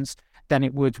animations than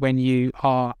it would when you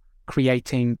are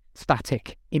creating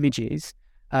static images.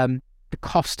 The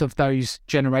cost of those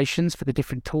generations for the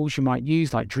different tools you might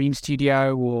use, like Dream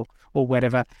Studio or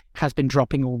whatever, has been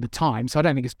dropping all the time. So I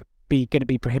don't think it's going to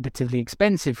be prohibitively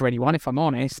expensive for anyone, if I'm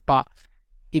honest, but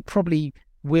it probably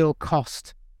will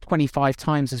cost 25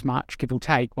 times as much, give or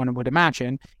take, one would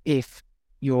imagine, if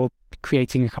you're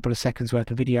creating a couple of seconds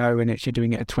worth of video and you're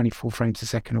doing it at 24 frames a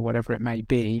second or whatever it may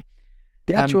be.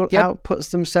 The actual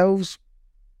outputs themselves,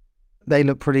 they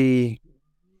look pretty...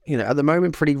 at the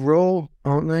moment, pretty raw,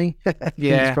 aren't they?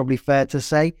 Yeah. It's probably fair to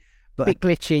say. But bit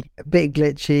glitchy,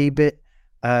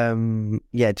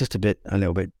 just a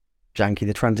little bit janky.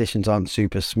 The transitions aren't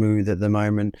super smooth at the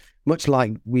moment. Much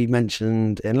like we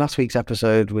mentioned in last week's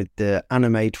episode with the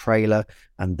anime trailer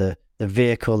and the the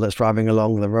vehicle that's driving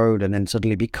along the road and then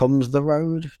suddenly becomes the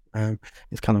road.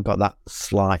 It's kind of got that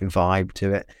slight vibe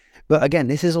to it. But again,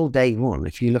 this is all day one.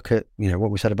 If you look at, what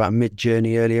we said about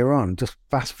Midjourney earlier on, just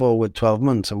fast forward 12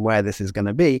 months and where this is going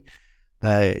to be,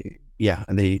 the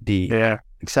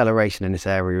acceleration in this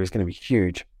area is going to be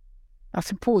huge. That's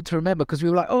important to remember, because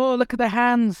we were like, oh, look at their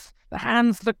hands. The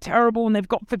hands look terrible and they've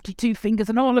got 52 fingers,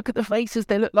 and oh, look at the faces,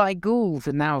 they look like ghouls.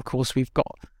 And now, of course, we've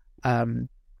got the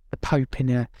Pope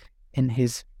in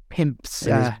his pimp's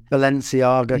his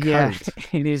Balenciaga coat.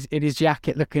 in his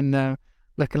jacket, looking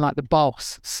like the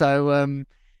boss. So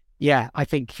I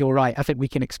think you're right. I think we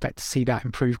can expect to see that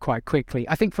improve quite quickly.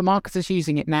 I think for marketers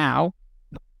using it now,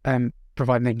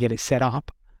 providing they can get it set up,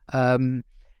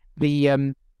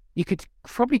 you could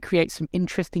probably create some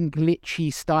interesting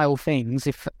glitchy style things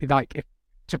if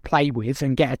to play with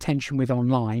and get attention with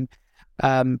online.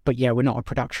 But yeah, we're not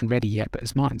production ready yet. But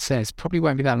as Martin says, probably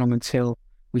won't be that long until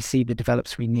we see the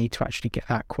developers we need to actually get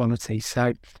that quality.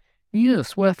 So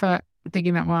yes, worth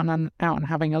digging that one out and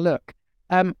having a look.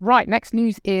 Right, next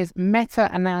news is Meta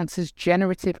announces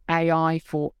generative AI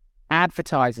for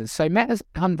advertisers. So Meta's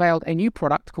unveiled a new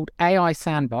product called AI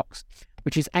Sandbox,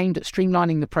 which is aimed at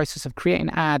streamlining the process of creating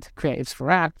ad creatives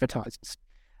for advertisers.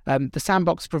 The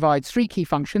Sandbox provides 3 key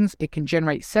functions. It can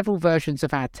generate several versions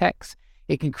of ad text.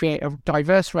 It can create a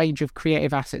diverse range of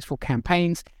creative assets for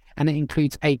campaigns, and it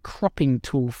includes a cropping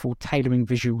tool for tailoring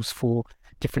visuals for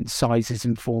different sizes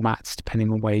and formats,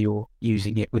 depending on where you're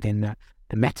using it within the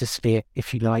metasphere,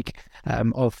 if you like,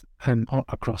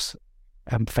 across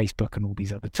Facebook and all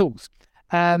these other tools.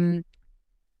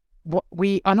 What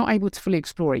we are not able to fully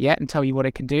explore it yet and tell you what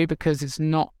it can do, because it's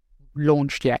not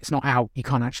launched yet. It's not out. You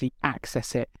can't actually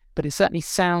access it, but it certainly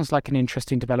sounds like an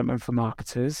interesting development for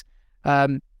marketers.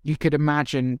 You could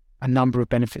imagine a number of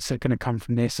benefits that are going to come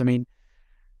from this. I mean,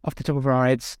 off the top of our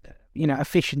heads,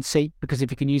 efficiency, because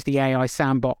if you can use the AI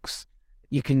Sandbox,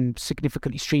 you can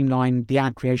significantly streamline the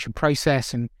ad creation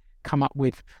process and come up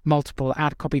with multiple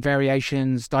ad copy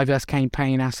variations, diverse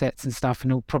campaign assets and stuff,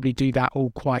 and it'll probably do that all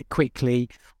quite quickly,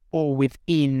 or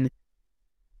within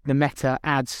the Meta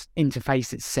ads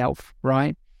interface itself,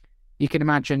 right? You can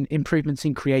imagine improvements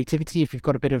in creativity if you've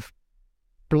got a bit of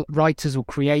writers or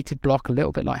creative block, a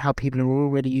little bit like how people are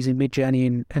already using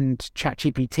Midjourney and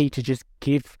ChatGPT to just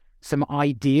give some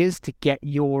ideas to get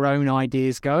your own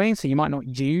ideas going. So you might not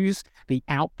use the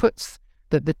outputs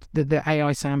that the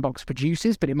AI Sandbox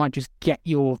produces, but it might just get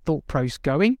your thought process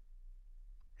going.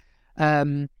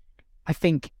 I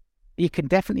think you can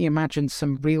definitely imagine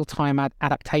some real-time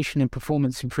adaptation and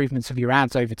performance improvements of your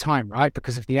ads over time, right?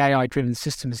 Because if the AI-driven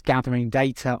system is gathering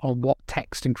data on what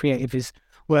text and creative is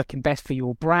working best for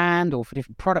your brand or for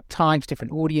different product types,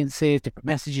 different audiences, different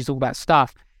messages, all that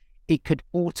stuff, it could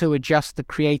auto-adjust the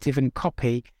creative and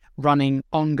copy, running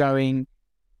ongoing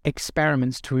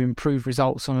experiments to improve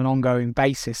results on an ongoing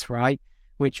basis, right?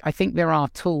 Which I think there are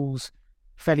tools,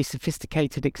 fairly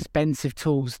sophisticated, expensive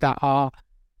tools that are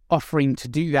offering to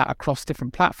do that across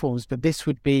different platforms, but this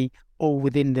would be all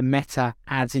within the Meta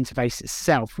ads interface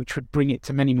itself, which would bring it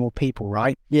to many more people,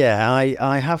 right? Yeah,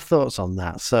 I have thoughts on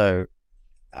that. So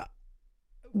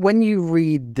when you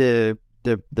read the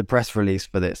press release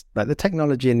for this, like the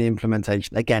technology and the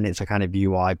implementation, again, it's a kind of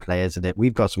UI play, isn't it?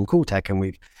 We've got some cool tech and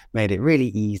we've made it really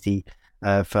easy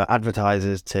for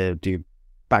advertisers to do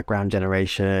background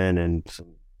generation and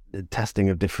the testing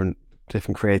of different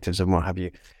creatives and what have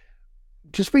you.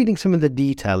 Just reading some of the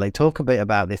detail, they talk a bit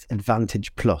about this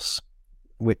Advantage Plus,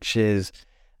 which is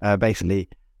basically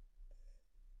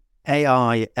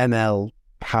AI ML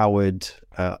powered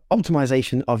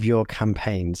optimization of your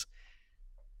campaigns.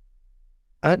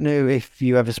 I don't know if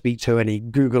you ever speak to any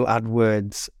Google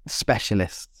AdWords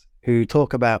specialists who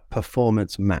talk about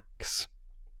Performance Max.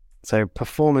 So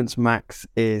Performance Max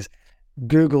is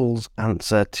Google's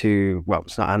answer to, well,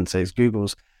 it's not answer, it's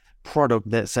Google's product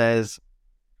that says,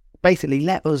 basically,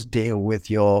 let us deal with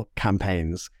your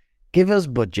campaigns. Give us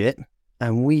budget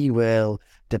and we will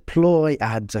deploy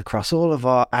ads across all of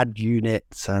our ad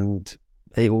units and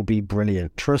it will be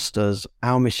brilliant. Trust us,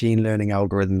 our machine learning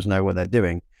algorithms know what they're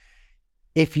doing.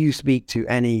 If you speak to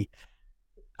any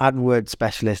AdWords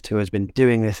specialist who has been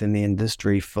doing this in the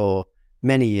industry for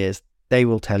many years, they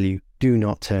will tell you, do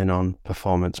not turn on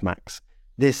Performance Max.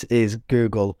 This is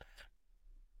Google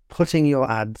putting your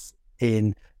ads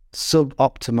in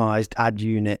sub-optimized ad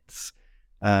units,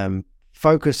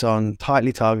 focus on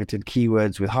tightly targeted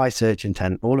keywords with high search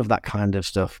intent, all of that kind of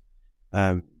stuff.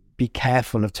 Be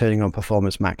careful of turning on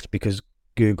Performance Max because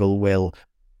Google will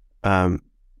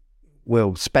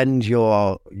spend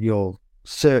your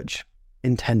search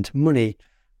intent money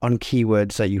on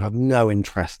keywords that you have no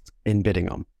interest in bidding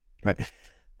on. right?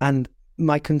 And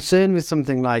my concern with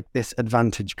something like this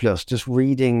Advantage Plus, just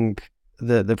reading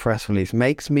the press release,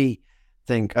 makes me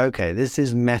think, okay, this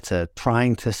is Meta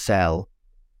trying to sell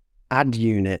ad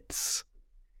units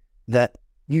that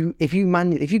if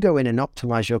you go in and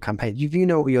optimize your campaign, if you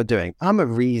know what you're doing. I'm a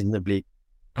reasonably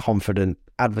confident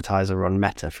advertiser on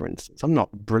Meta, for instance. I'm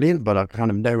not brilliant, but I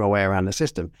kind of know my way around the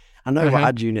system. I know what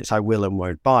ad units I will and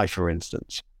won't buy, for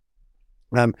instance.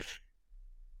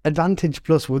 Advantage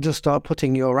Plus will just start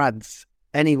putting your ads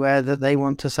anywhere that they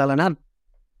want to sell an ad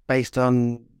based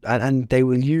on, and they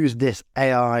will use this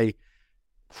AI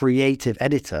creative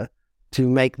editor to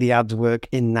make the ads work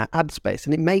in that ad space.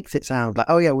 And it makes it sound like,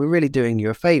 oh yeah, we're really doing you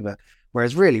a favor.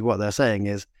 Whereas really what they're saying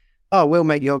is, oh, we'll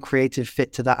make your creative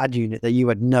fit to that ad unit that you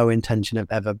had no intention of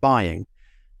ever buying,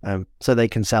 so they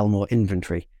can sell more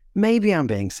inventory. Maybe I'm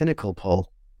being cynical,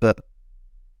 Paul, but...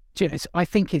 I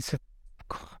think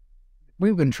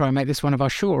we were going to try and make this one of our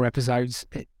shorter episodes,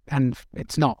 and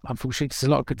it's not, unfortunately, because there's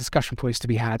a lot of good discussion points to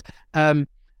be had. I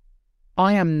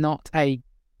am not a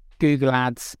Google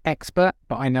Ads expert,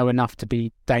 but I know enough to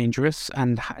be dangerous.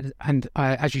 And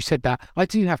as you said that, I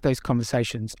do have those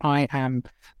conversations. I am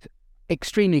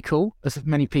extremely cool, as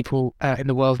many people in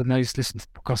the world and those listening to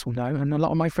the podcast will know, and a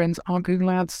lot of my friends are Google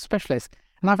Ads specialists.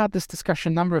 And I've had this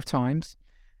discussion a number of times.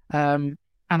 And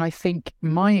I think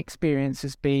my experience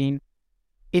has been,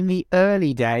 in the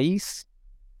early days,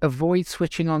 avoid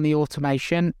switching on the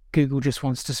automation. Google just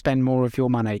wants to spend more of your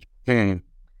money.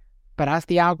 But as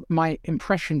my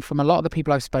impression from a lot of the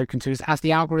people I've spoken to is, as the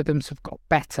algorithms have got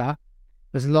better,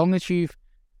 as long as you've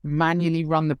manually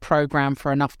run the program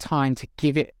for enough time to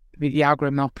give it the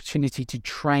algorithm an opportunity to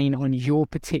train on your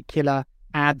particular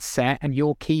ad set and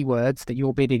your keywords that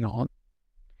you're bidding on,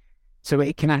 so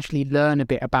it can actually learn a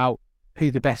bit about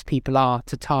who the best people are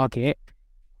to target,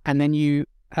 and then you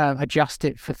adjust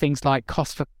it for things like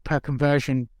cost per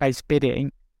conversion based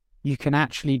bidding, you can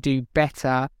actually do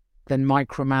better than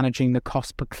micromanaging the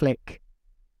cost per click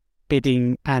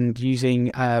bidding and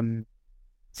using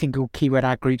single keyword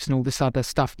ad groups and all this other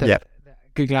stuff that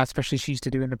Google Ads specialists used to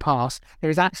do in the past. There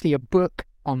is actually a book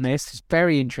on this, it's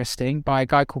very interesting, by a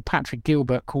guy called Patrick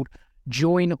Gilbert, called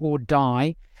Join or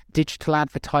Die, Digital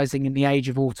Advertising in the Age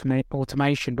of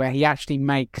Automation, where he actually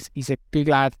makes, he's a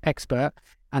Google Ad expert,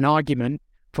 an argument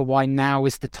for why now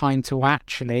is the time to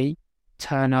actually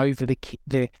turn over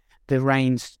the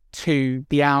reins to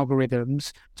the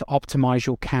algorithms to optimize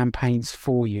your campaigns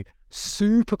for you.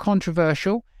 Super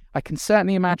controversial. I can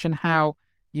certainly imagine how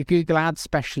your Google Ads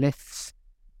specialists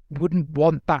wouldn't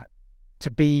want that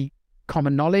to be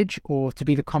common knowledge or to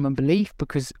be the common belief,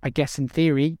 because I guess in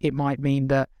theory it might mean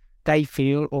that they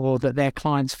feel, or that their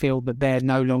clients feel, that they're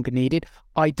no longer needed.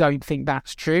 I don't think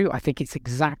that's true. I think it's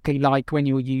exactly like when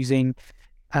you're using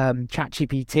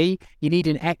ChatGPT. You need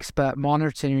an expert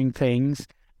monitoring things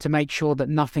to make sure that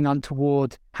nothing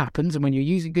untoward happens. And when you're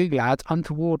using Google Ads,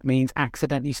 untoward means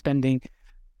accidentally spending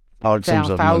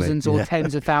thousands or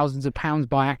tens of thousands of pounds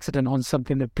by accident on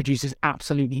something that produces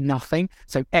absolutely nothing.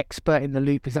 So expert in the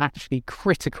loop is actually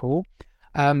critical.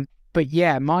 But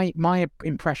yeah, my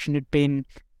impression had been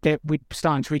that we're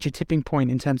starting to reach a tipping point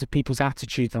in terms of people's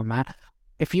attitudes on that.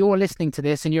 If you're listening to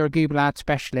this and you're a Google Ads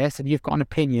specialist and you've got an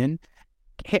opinion,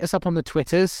 hit us up on the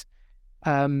Twitters.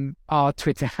 Our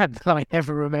Twitter handle, I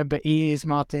never remember, is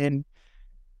Martin.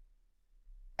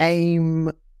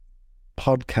 AIM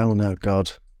podcast. No,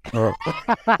 God.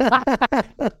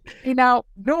 Now,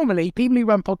 normally people who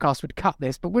run podcasts would cut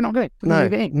this, but we're not going to. No,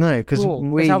 because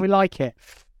that's how we like it.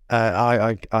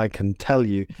 I can tell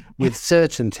you with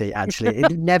certainty, actually,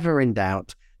 it's never in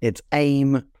doubt. It's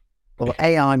AIM or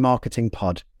AI Marketing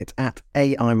Pod. It's at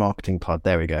AI Marketing Pod.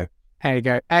 There we go. There you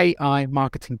go. AI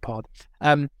Marketing Pod.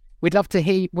 We'd love to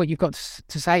hear what you've got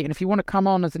to say. And if you want to come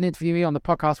on as an interviewee on the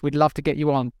podcast, we'd love to get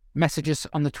you on. Message us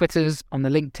on the Twitters, on the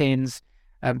LinkedIns.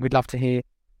 We'd love to hear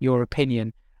your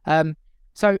opinion. I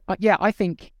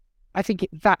think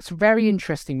that's very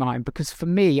interesting, Martin, because for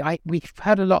me, we've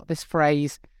heard a lot this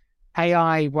phrase,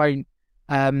 AI won't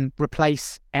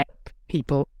replace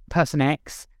person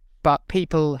X, but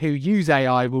people who use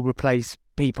AI will replace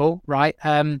people, right?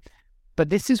 But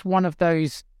this is one of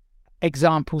those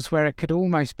examples where it could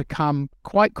almost become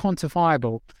quite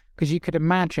quantifiable, because you could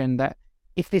imagine that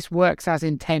if this works as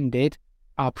intended,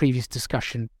 our previous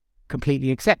discussion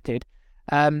completely accepted,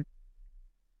 the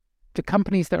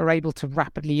companies that are able to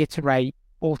rapidly iterate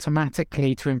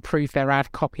automatically to improve their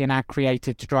ad copy and ad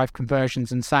creative to drive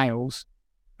conversions and sales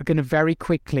are going to very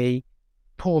quickly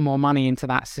pour more money into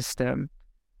that system.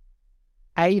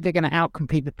 They're going to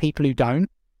outcompete the people who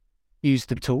don't use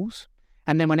the tools.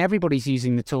 And then when everybody's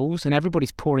using the tools and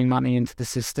everybody's pouring money into the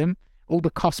system, all the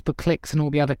cost per clicks and all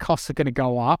the other costs are going to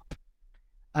go up,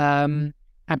 and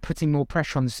putting more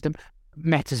pressure on the system.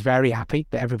 Meta's very happy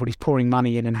that everybody's pouring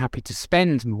money in and happy to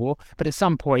spend more, but at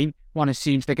some point one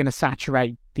assumes they're going to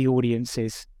saturate the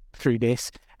audiences through this,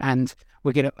 and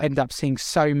we're going to end up seeing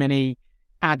so many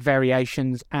ad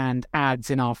variations and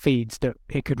ads in our feeds that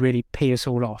it could really pee us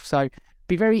all off. So it'd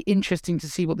be very interesting to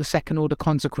see what the second order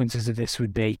consequences of this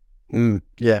would be.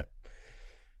 Yeah.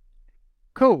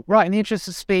 Cool. Right, in the interest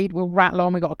of speed, we'll rattle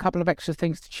on. We've got a couple of extra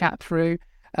things to chat through.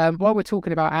 While we're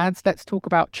talking about ads, let's talk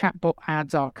about chatbot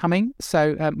ads are coming.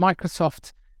 So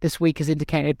Microsoft this week has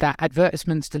indicated that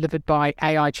advertisements delivered by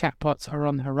AI chatbots are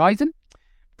on the horizon,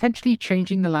 potentially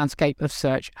changing the landscape of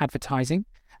search advertising.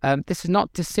 This is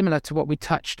not dissimilar to what we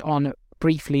touched on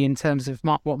briefly in terms of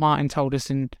what Martin told us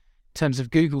in terms of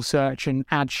Google search and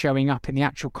ads showing up in the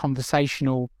actual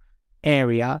conversational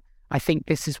area. I think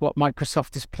this is what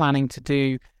Microsoft is planning to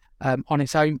do on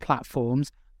its own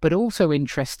platforms, but also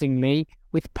interestingly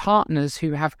with partners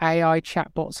who have AI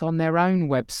chatbots on their own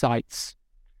websites.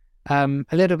 A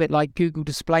little bit like Google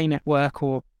Display Network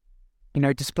or,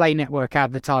 display network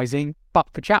advertising, but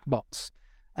for chatbots.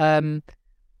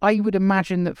 I would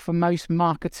imagine that for most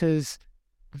marketers,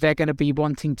 they're going to be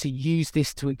wanting to use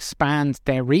this to expand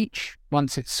their reach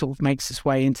once it sort of makes its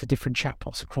way into different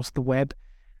chatbots across the web.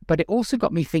 But it also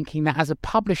got me thinking that as a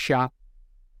publisher,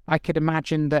 I could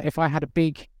imagine that if I had a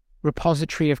big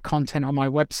repository of content on my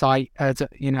website,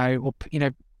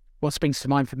 what springs to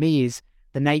mind for me is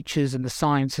the natures and the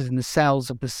sciences and the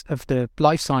cells of the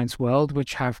life science world,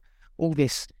 which have all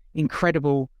this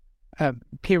incredible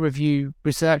peer review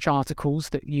research articles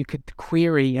that you could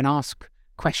query and ask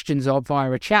questions of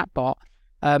via a chatbot.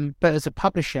 But as a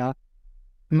publisher,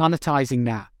 monetizing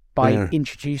that by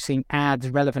introducing ads,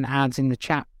 relevant ads in the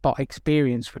chatbot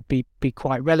experience would be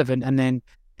quite relevant. And then,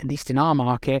 at least in our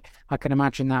market, I can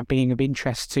imagine that being of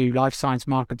interest to life science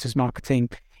marketers marketing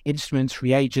instruments,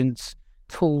 reagents,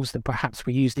 tools that perhaps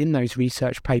were used in those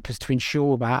research papers to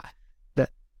ensure that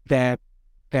their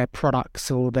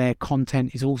products or their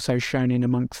content is also shown in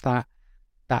amongst that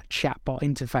chatbot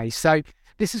interface. So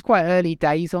this is quite early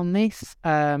days on this.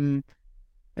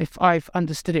 If I've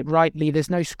understood it rightly, there's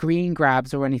no screen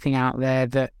grabs or anything out there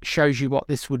that shows you what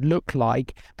this would look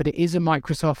like, but it is a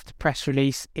Microsoft press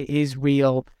release. It is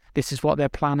real. This is what they're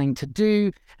planning to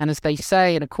do. And as they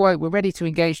say in a quote, we're ready to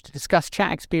engage to discuss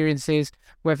chat experiences,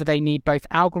 whether they need both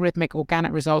algorithmic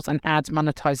organic results and ads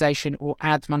monetization or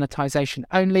ads monetization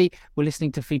only. We're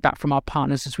listening to feedback from our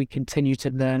partners as we continue to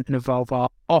learn and evolve our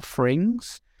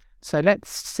offerings. So let's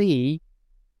see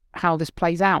how this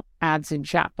plays out, ads in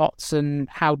chatbots and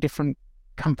how different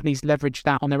companies leverage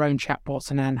that on their own chatbots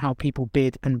and then how people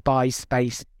bid and buy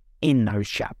space in those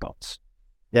chatbots.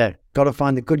 Yeah, got to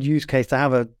find a good use case to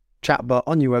have a chatbot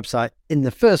on your website in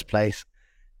the first place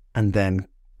and then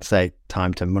say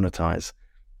time to monetize.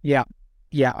 Yeah,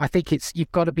 I think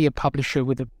you've got to be a publisher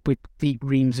with deep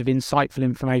reams of insightful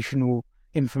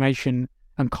information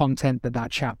and content that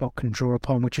chatbot can draw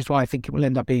upon, which is why I think it will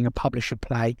end up being a publisher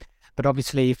play. But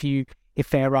obviously, if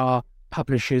there are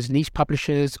publishers, niche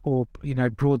publishers, or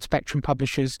broad spectrum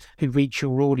publishers who reach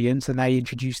your audience and they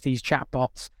introduce these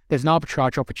chatbots, there's an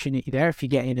arbitrage opportunity there if you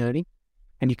get in early,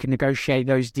 and you can negotiate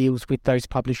those deals with those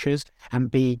publishers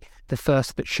and be the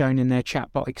first that's shown in their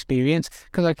chatbot experience.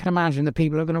 Because I can imagine that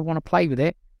people are going to want to play with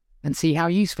it and see how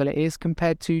useful it is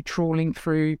compared to trawling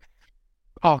through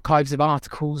archives of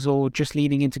articles or just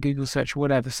leading into Google search or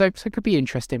whatever. So it could be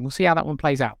interesting. We'll see how that one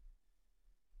plays out.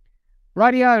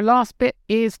 Rightio, last bit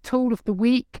is tool of the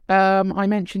week. I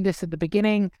mentioned this at the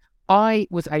beginning. I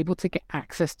was able to get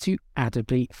access to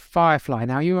Adobe Firefly.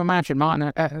 Now, you imagine,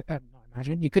 Martin,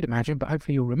 you could imagine, but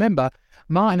hopefully you'll remember,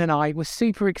 Martin and I were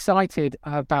super excited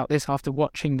about this after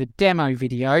watching the demo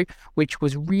video, which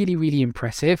was really, really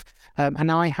impressive.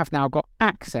 And I have now got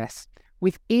access.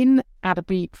 Within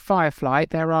Adobe Firefly,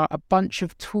 there are a bunch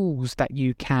of tools that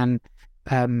you can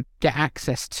get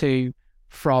access to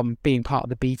from being part of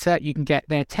the beta. You can get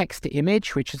their text to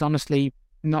image, which is honestly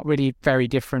not really very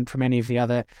different from any of the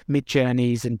other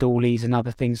Midjourneys and Dollies and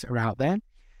other things that are out there.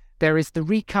 There is the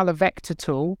recolor vector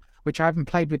tool, which I haven't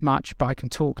played with much, but I can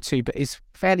talk to, but is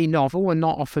fairly novel and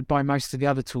not offered by most of the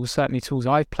other tools, certainly tools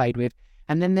I've played with.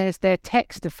 And then there's their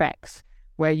text effects,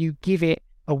 where you give it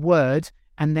a word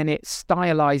and then it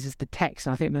stylizes the text.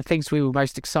 And I think the things we were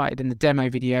most excited in the demo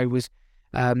video was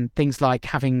things like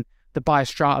having the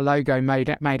Biostrata logo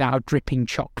made out of dripping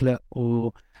chocolate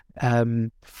or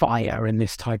fire and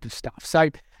this type of stuff. So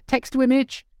text to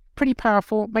image, pretty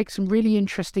powerful, makes some really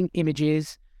interesting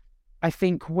images. I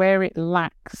think where it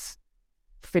lacks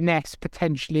finesse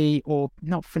potentially, or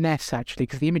not finesse actually,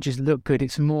 because the images look good,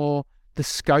 it's more the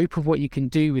scope of what you can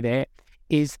do with it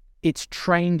is it's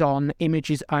trained on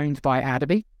images owned by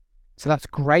Adobe. So that's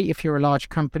great if you're a large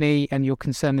company and you're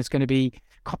concerned there's going to be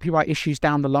copyright issues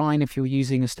down the line if you're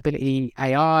using a Stability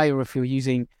AI or if you're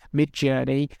using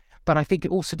Midjourney. But I think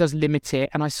it also does limit it.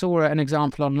 And I saw an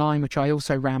example online, which I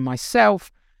also ran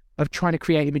myself, of trying to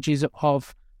create images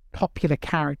of popular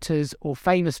characters or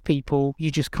famous people.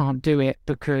 You just can't do it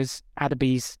because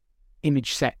Adobe's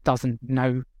image set doesn't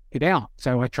know who they are.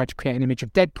 So I tried to create an image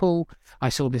of Deadpool. I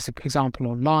saw this example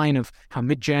online of how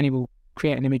Midjourney will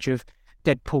create an image of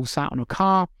Deadpool sat on a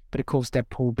car, but of course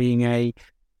Deadpool being a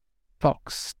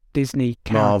Fox Disney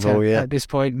character Marvel, yeah. at this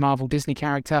point, Marvel Disney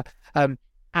character.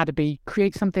 Adobe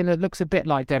creates something that looks a bit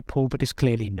like Deadpool, but is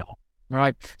clearly not,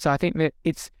 right? So I think that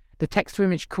it's the text to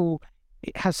image tool.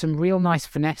 It has some real nice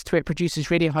finesse to it,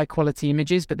 produces really high quality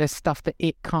images, but there's stuff that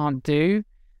it can't do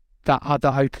that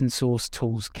other open source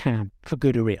tools can, for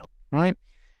good or ill, right?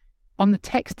 On the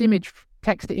text to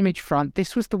image front,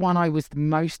 this was the one I was the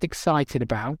most excited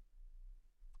about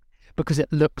because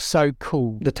it looks so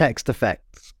cool. The text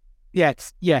effects. Yeah,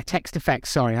 text effects.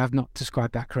 Sorry, I've not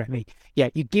described that correctly. Yeah,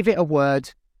 you give it a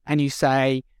word and you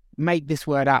say, make this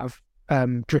word out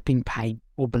of dripping paint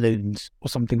or balloons or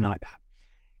something like that.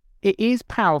 It is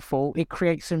powerful. It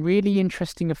creates some really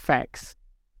interesting effects,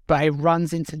 but it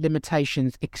runs into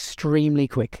limitations extremely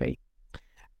quickly.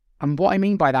 And what I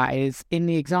mean by that is, in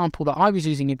the example that I was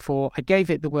using it for, I gave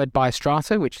it the word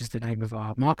Biostrata, which is the name of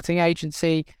our marketing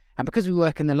agency. And because we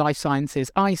work in the life sciences,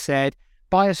 I said,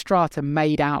 Biostrata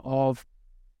made out of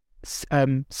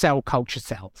cell culture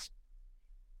cells.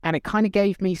 And it kind of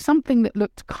gave me something that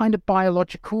looked kind of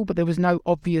biological, but there was no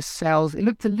obvious cells. It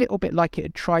looked a little bit like it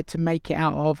had tried to make it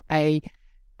out of a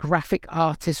graphic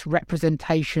artist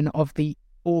representation of the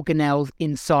organelles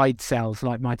inside cells,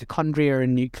 like mitochondria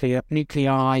and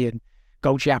nuclei and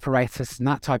Golgi apparatus and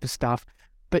that type of stuff.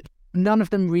 But none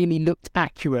of them really looked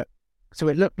accurate. So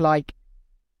it looked like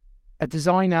a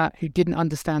designer who didn't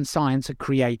understand science had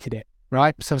created it,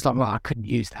 right? So I was like, well, I couldn't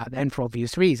use that then for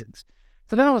obvious reasons.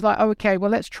 So then I was like, oh, okay, well,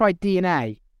 let's try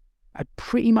DNA. I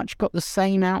pretty much got the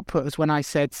same output as when I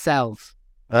said cells.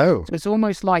 Oh. So it's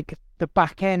almost like the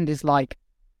back end is like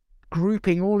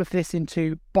grouping all of this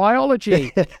into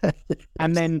biology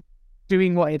and then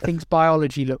doing what it thinks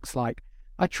biology looks like.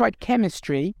 I tried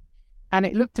chemistry and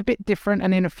it looked a bit different.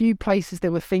 And in a few places,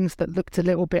 there were things that looked a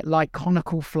little bit like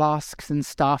conical flasks and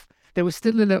stuff. There was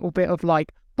still a little bit of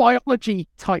like biology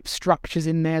type structures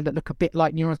in there that look a bit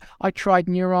like neurons. I tried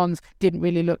neurons, didn't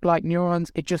really look like neurons.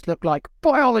 It just looked like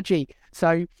biology.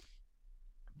 So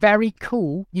very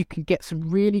cool. You can get some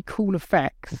really cool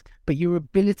effects, but your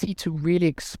ability to really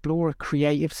explore a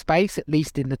creative space, at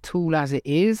least in the tool as it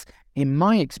is, in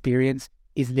my experience,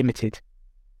 is limited.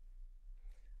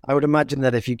 I would imagine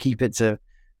that if you keep it to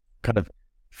kind of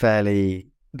fairly,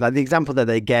 like the example that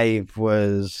they gave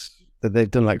was that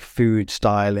they've done like food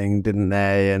styling, didn't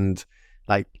they? And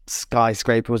like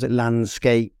skyscraper, was it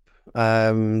landscape,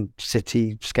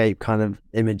 cityscape kind of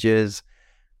images.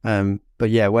 But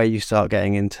yeah, where you start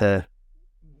getting into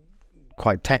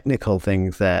quite technical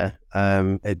things there,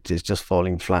 it's just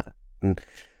falling flat. And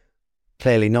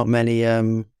clearly not many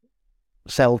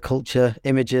cell culture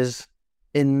images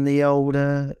in the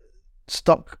older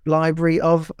stock library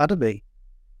of Adobe.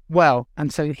 Well,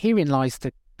 and so herein lies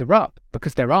the rub,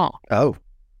 because there are. Oh.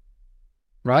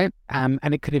 Right? And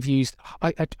it could have used,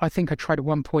 I think I tried at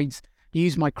one point,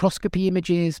 use microscopy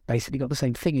images, basically got the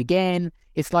same thing again.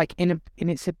 It's like in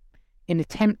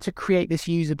attempt to create this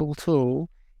usable tool,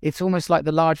 it's almost like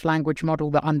the large language model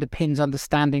that underpins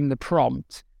understanding the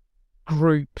prompt,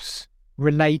 groups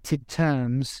related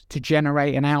terms to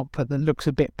generate an output that looks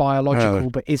a bit biological,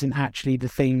 but isn't actually the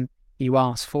thing you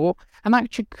asked for. And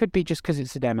that could be just because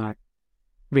it's a demo,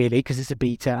 really, because it's a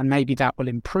beta, and maybe that will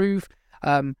improve.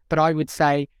 But I would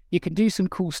say you can do some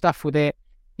cool stuff with it.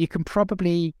 You can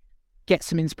probably get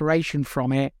some inspiration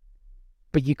from it,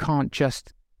 but you can't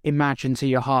just imagine to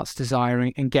your heart's desire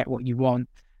and get what you want.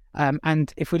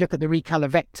 And if we look at the recolor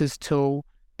vectors tool,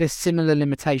 there's similar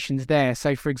limitations there.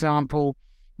 So for example,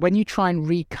 when you try and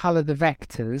recolor the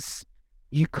vectors,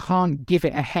 you can't give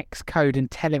it a hex code and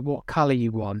tell it what color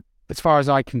you want, as far as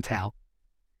I can tell.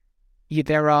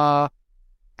 There are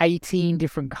 18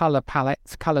 different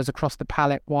colors across the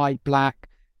palette: white, black,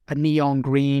 a neon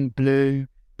green, blue,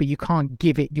 but you can't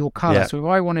give it your color. Yeah. So if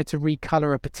I wanted to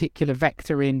recolor a particular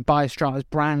vector in Biostrata's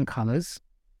brand colors,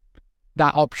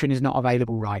 that option is not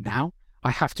available right now.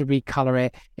 I have to recolor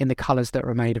it in the colors that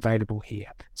are made available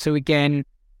here. So again,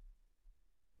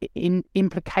 in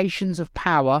implications of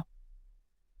power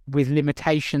with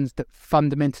limitations that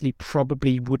fundamentally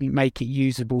probably wouldn't make it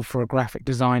usable for a graphic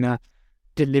designer,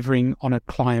 delivering on a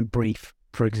client brief,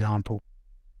 for example.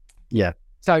 Yeah.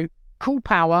 So cool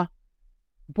power,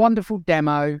 wonderful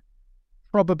demo.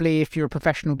 Probably if you're a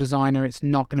professional designer, it's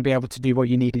not going to be able to do what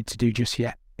you need it to do just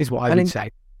yet, is what I would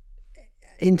say.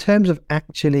 In terms of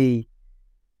actually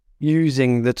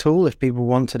using the tool, if people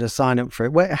wanted to sign up for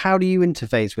it, how do you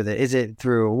interface with it? Is it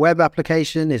through a web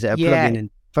application? Is it a plugin in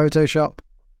Photoshop?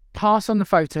 Pass on the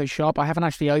Photoshop. I haven't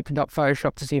actually opened up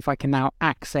Photoshop to see if I can now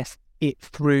access it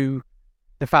through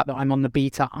the fact that I'm on the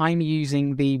beta. I'm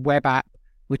using the web app,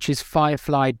 which is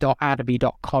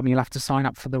firefly.adobe.com. You'll have to sign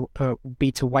up for the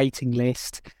beta waiting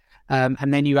list.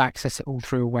 And then you access it all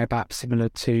through a web app similar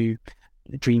to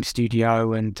Dream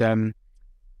Studio and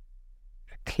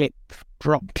Clip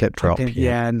Drop.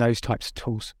 Yeah, and those types of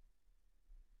tools.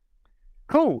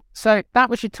 Cool. So that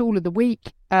was your tool of the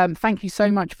week. Thank you so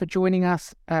much for joining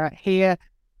us here.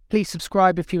 Please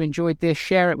subscribe if you enjoyed this.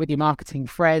 Share it with your marketing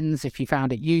friends if you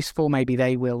found it useful. Maybe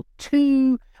they will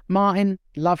too. Martin,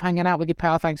 love hanging out with you,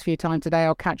 pal. Thanks for your time today.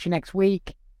 I'll catch you next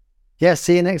week. Yeah,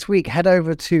 see you next week. Head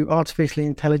over to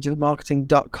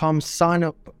artificiallyintelligentmarketing.com. Sign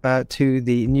up to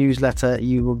the newsletter.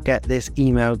 You will get this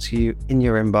email to you in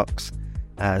your inbox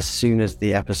as soon as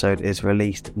the episode is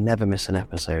released. Never miss an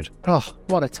episode. Oh,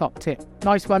 what a top tip.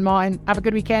 Nice one, Martin. Have a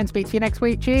good weekend. Speak to you next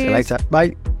week. Cheers. See you later.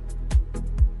 Bye.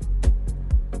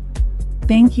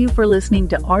 Thank you for listening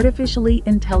to Artificially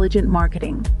Intelligent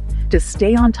Marketing. To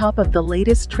stay on top of the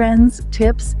latest trends,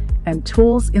 tips, and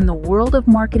tools in the world of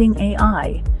marketing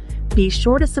AI, be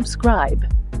sure to subscribe.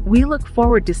 We look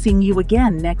forward to seeing you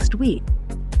again next week.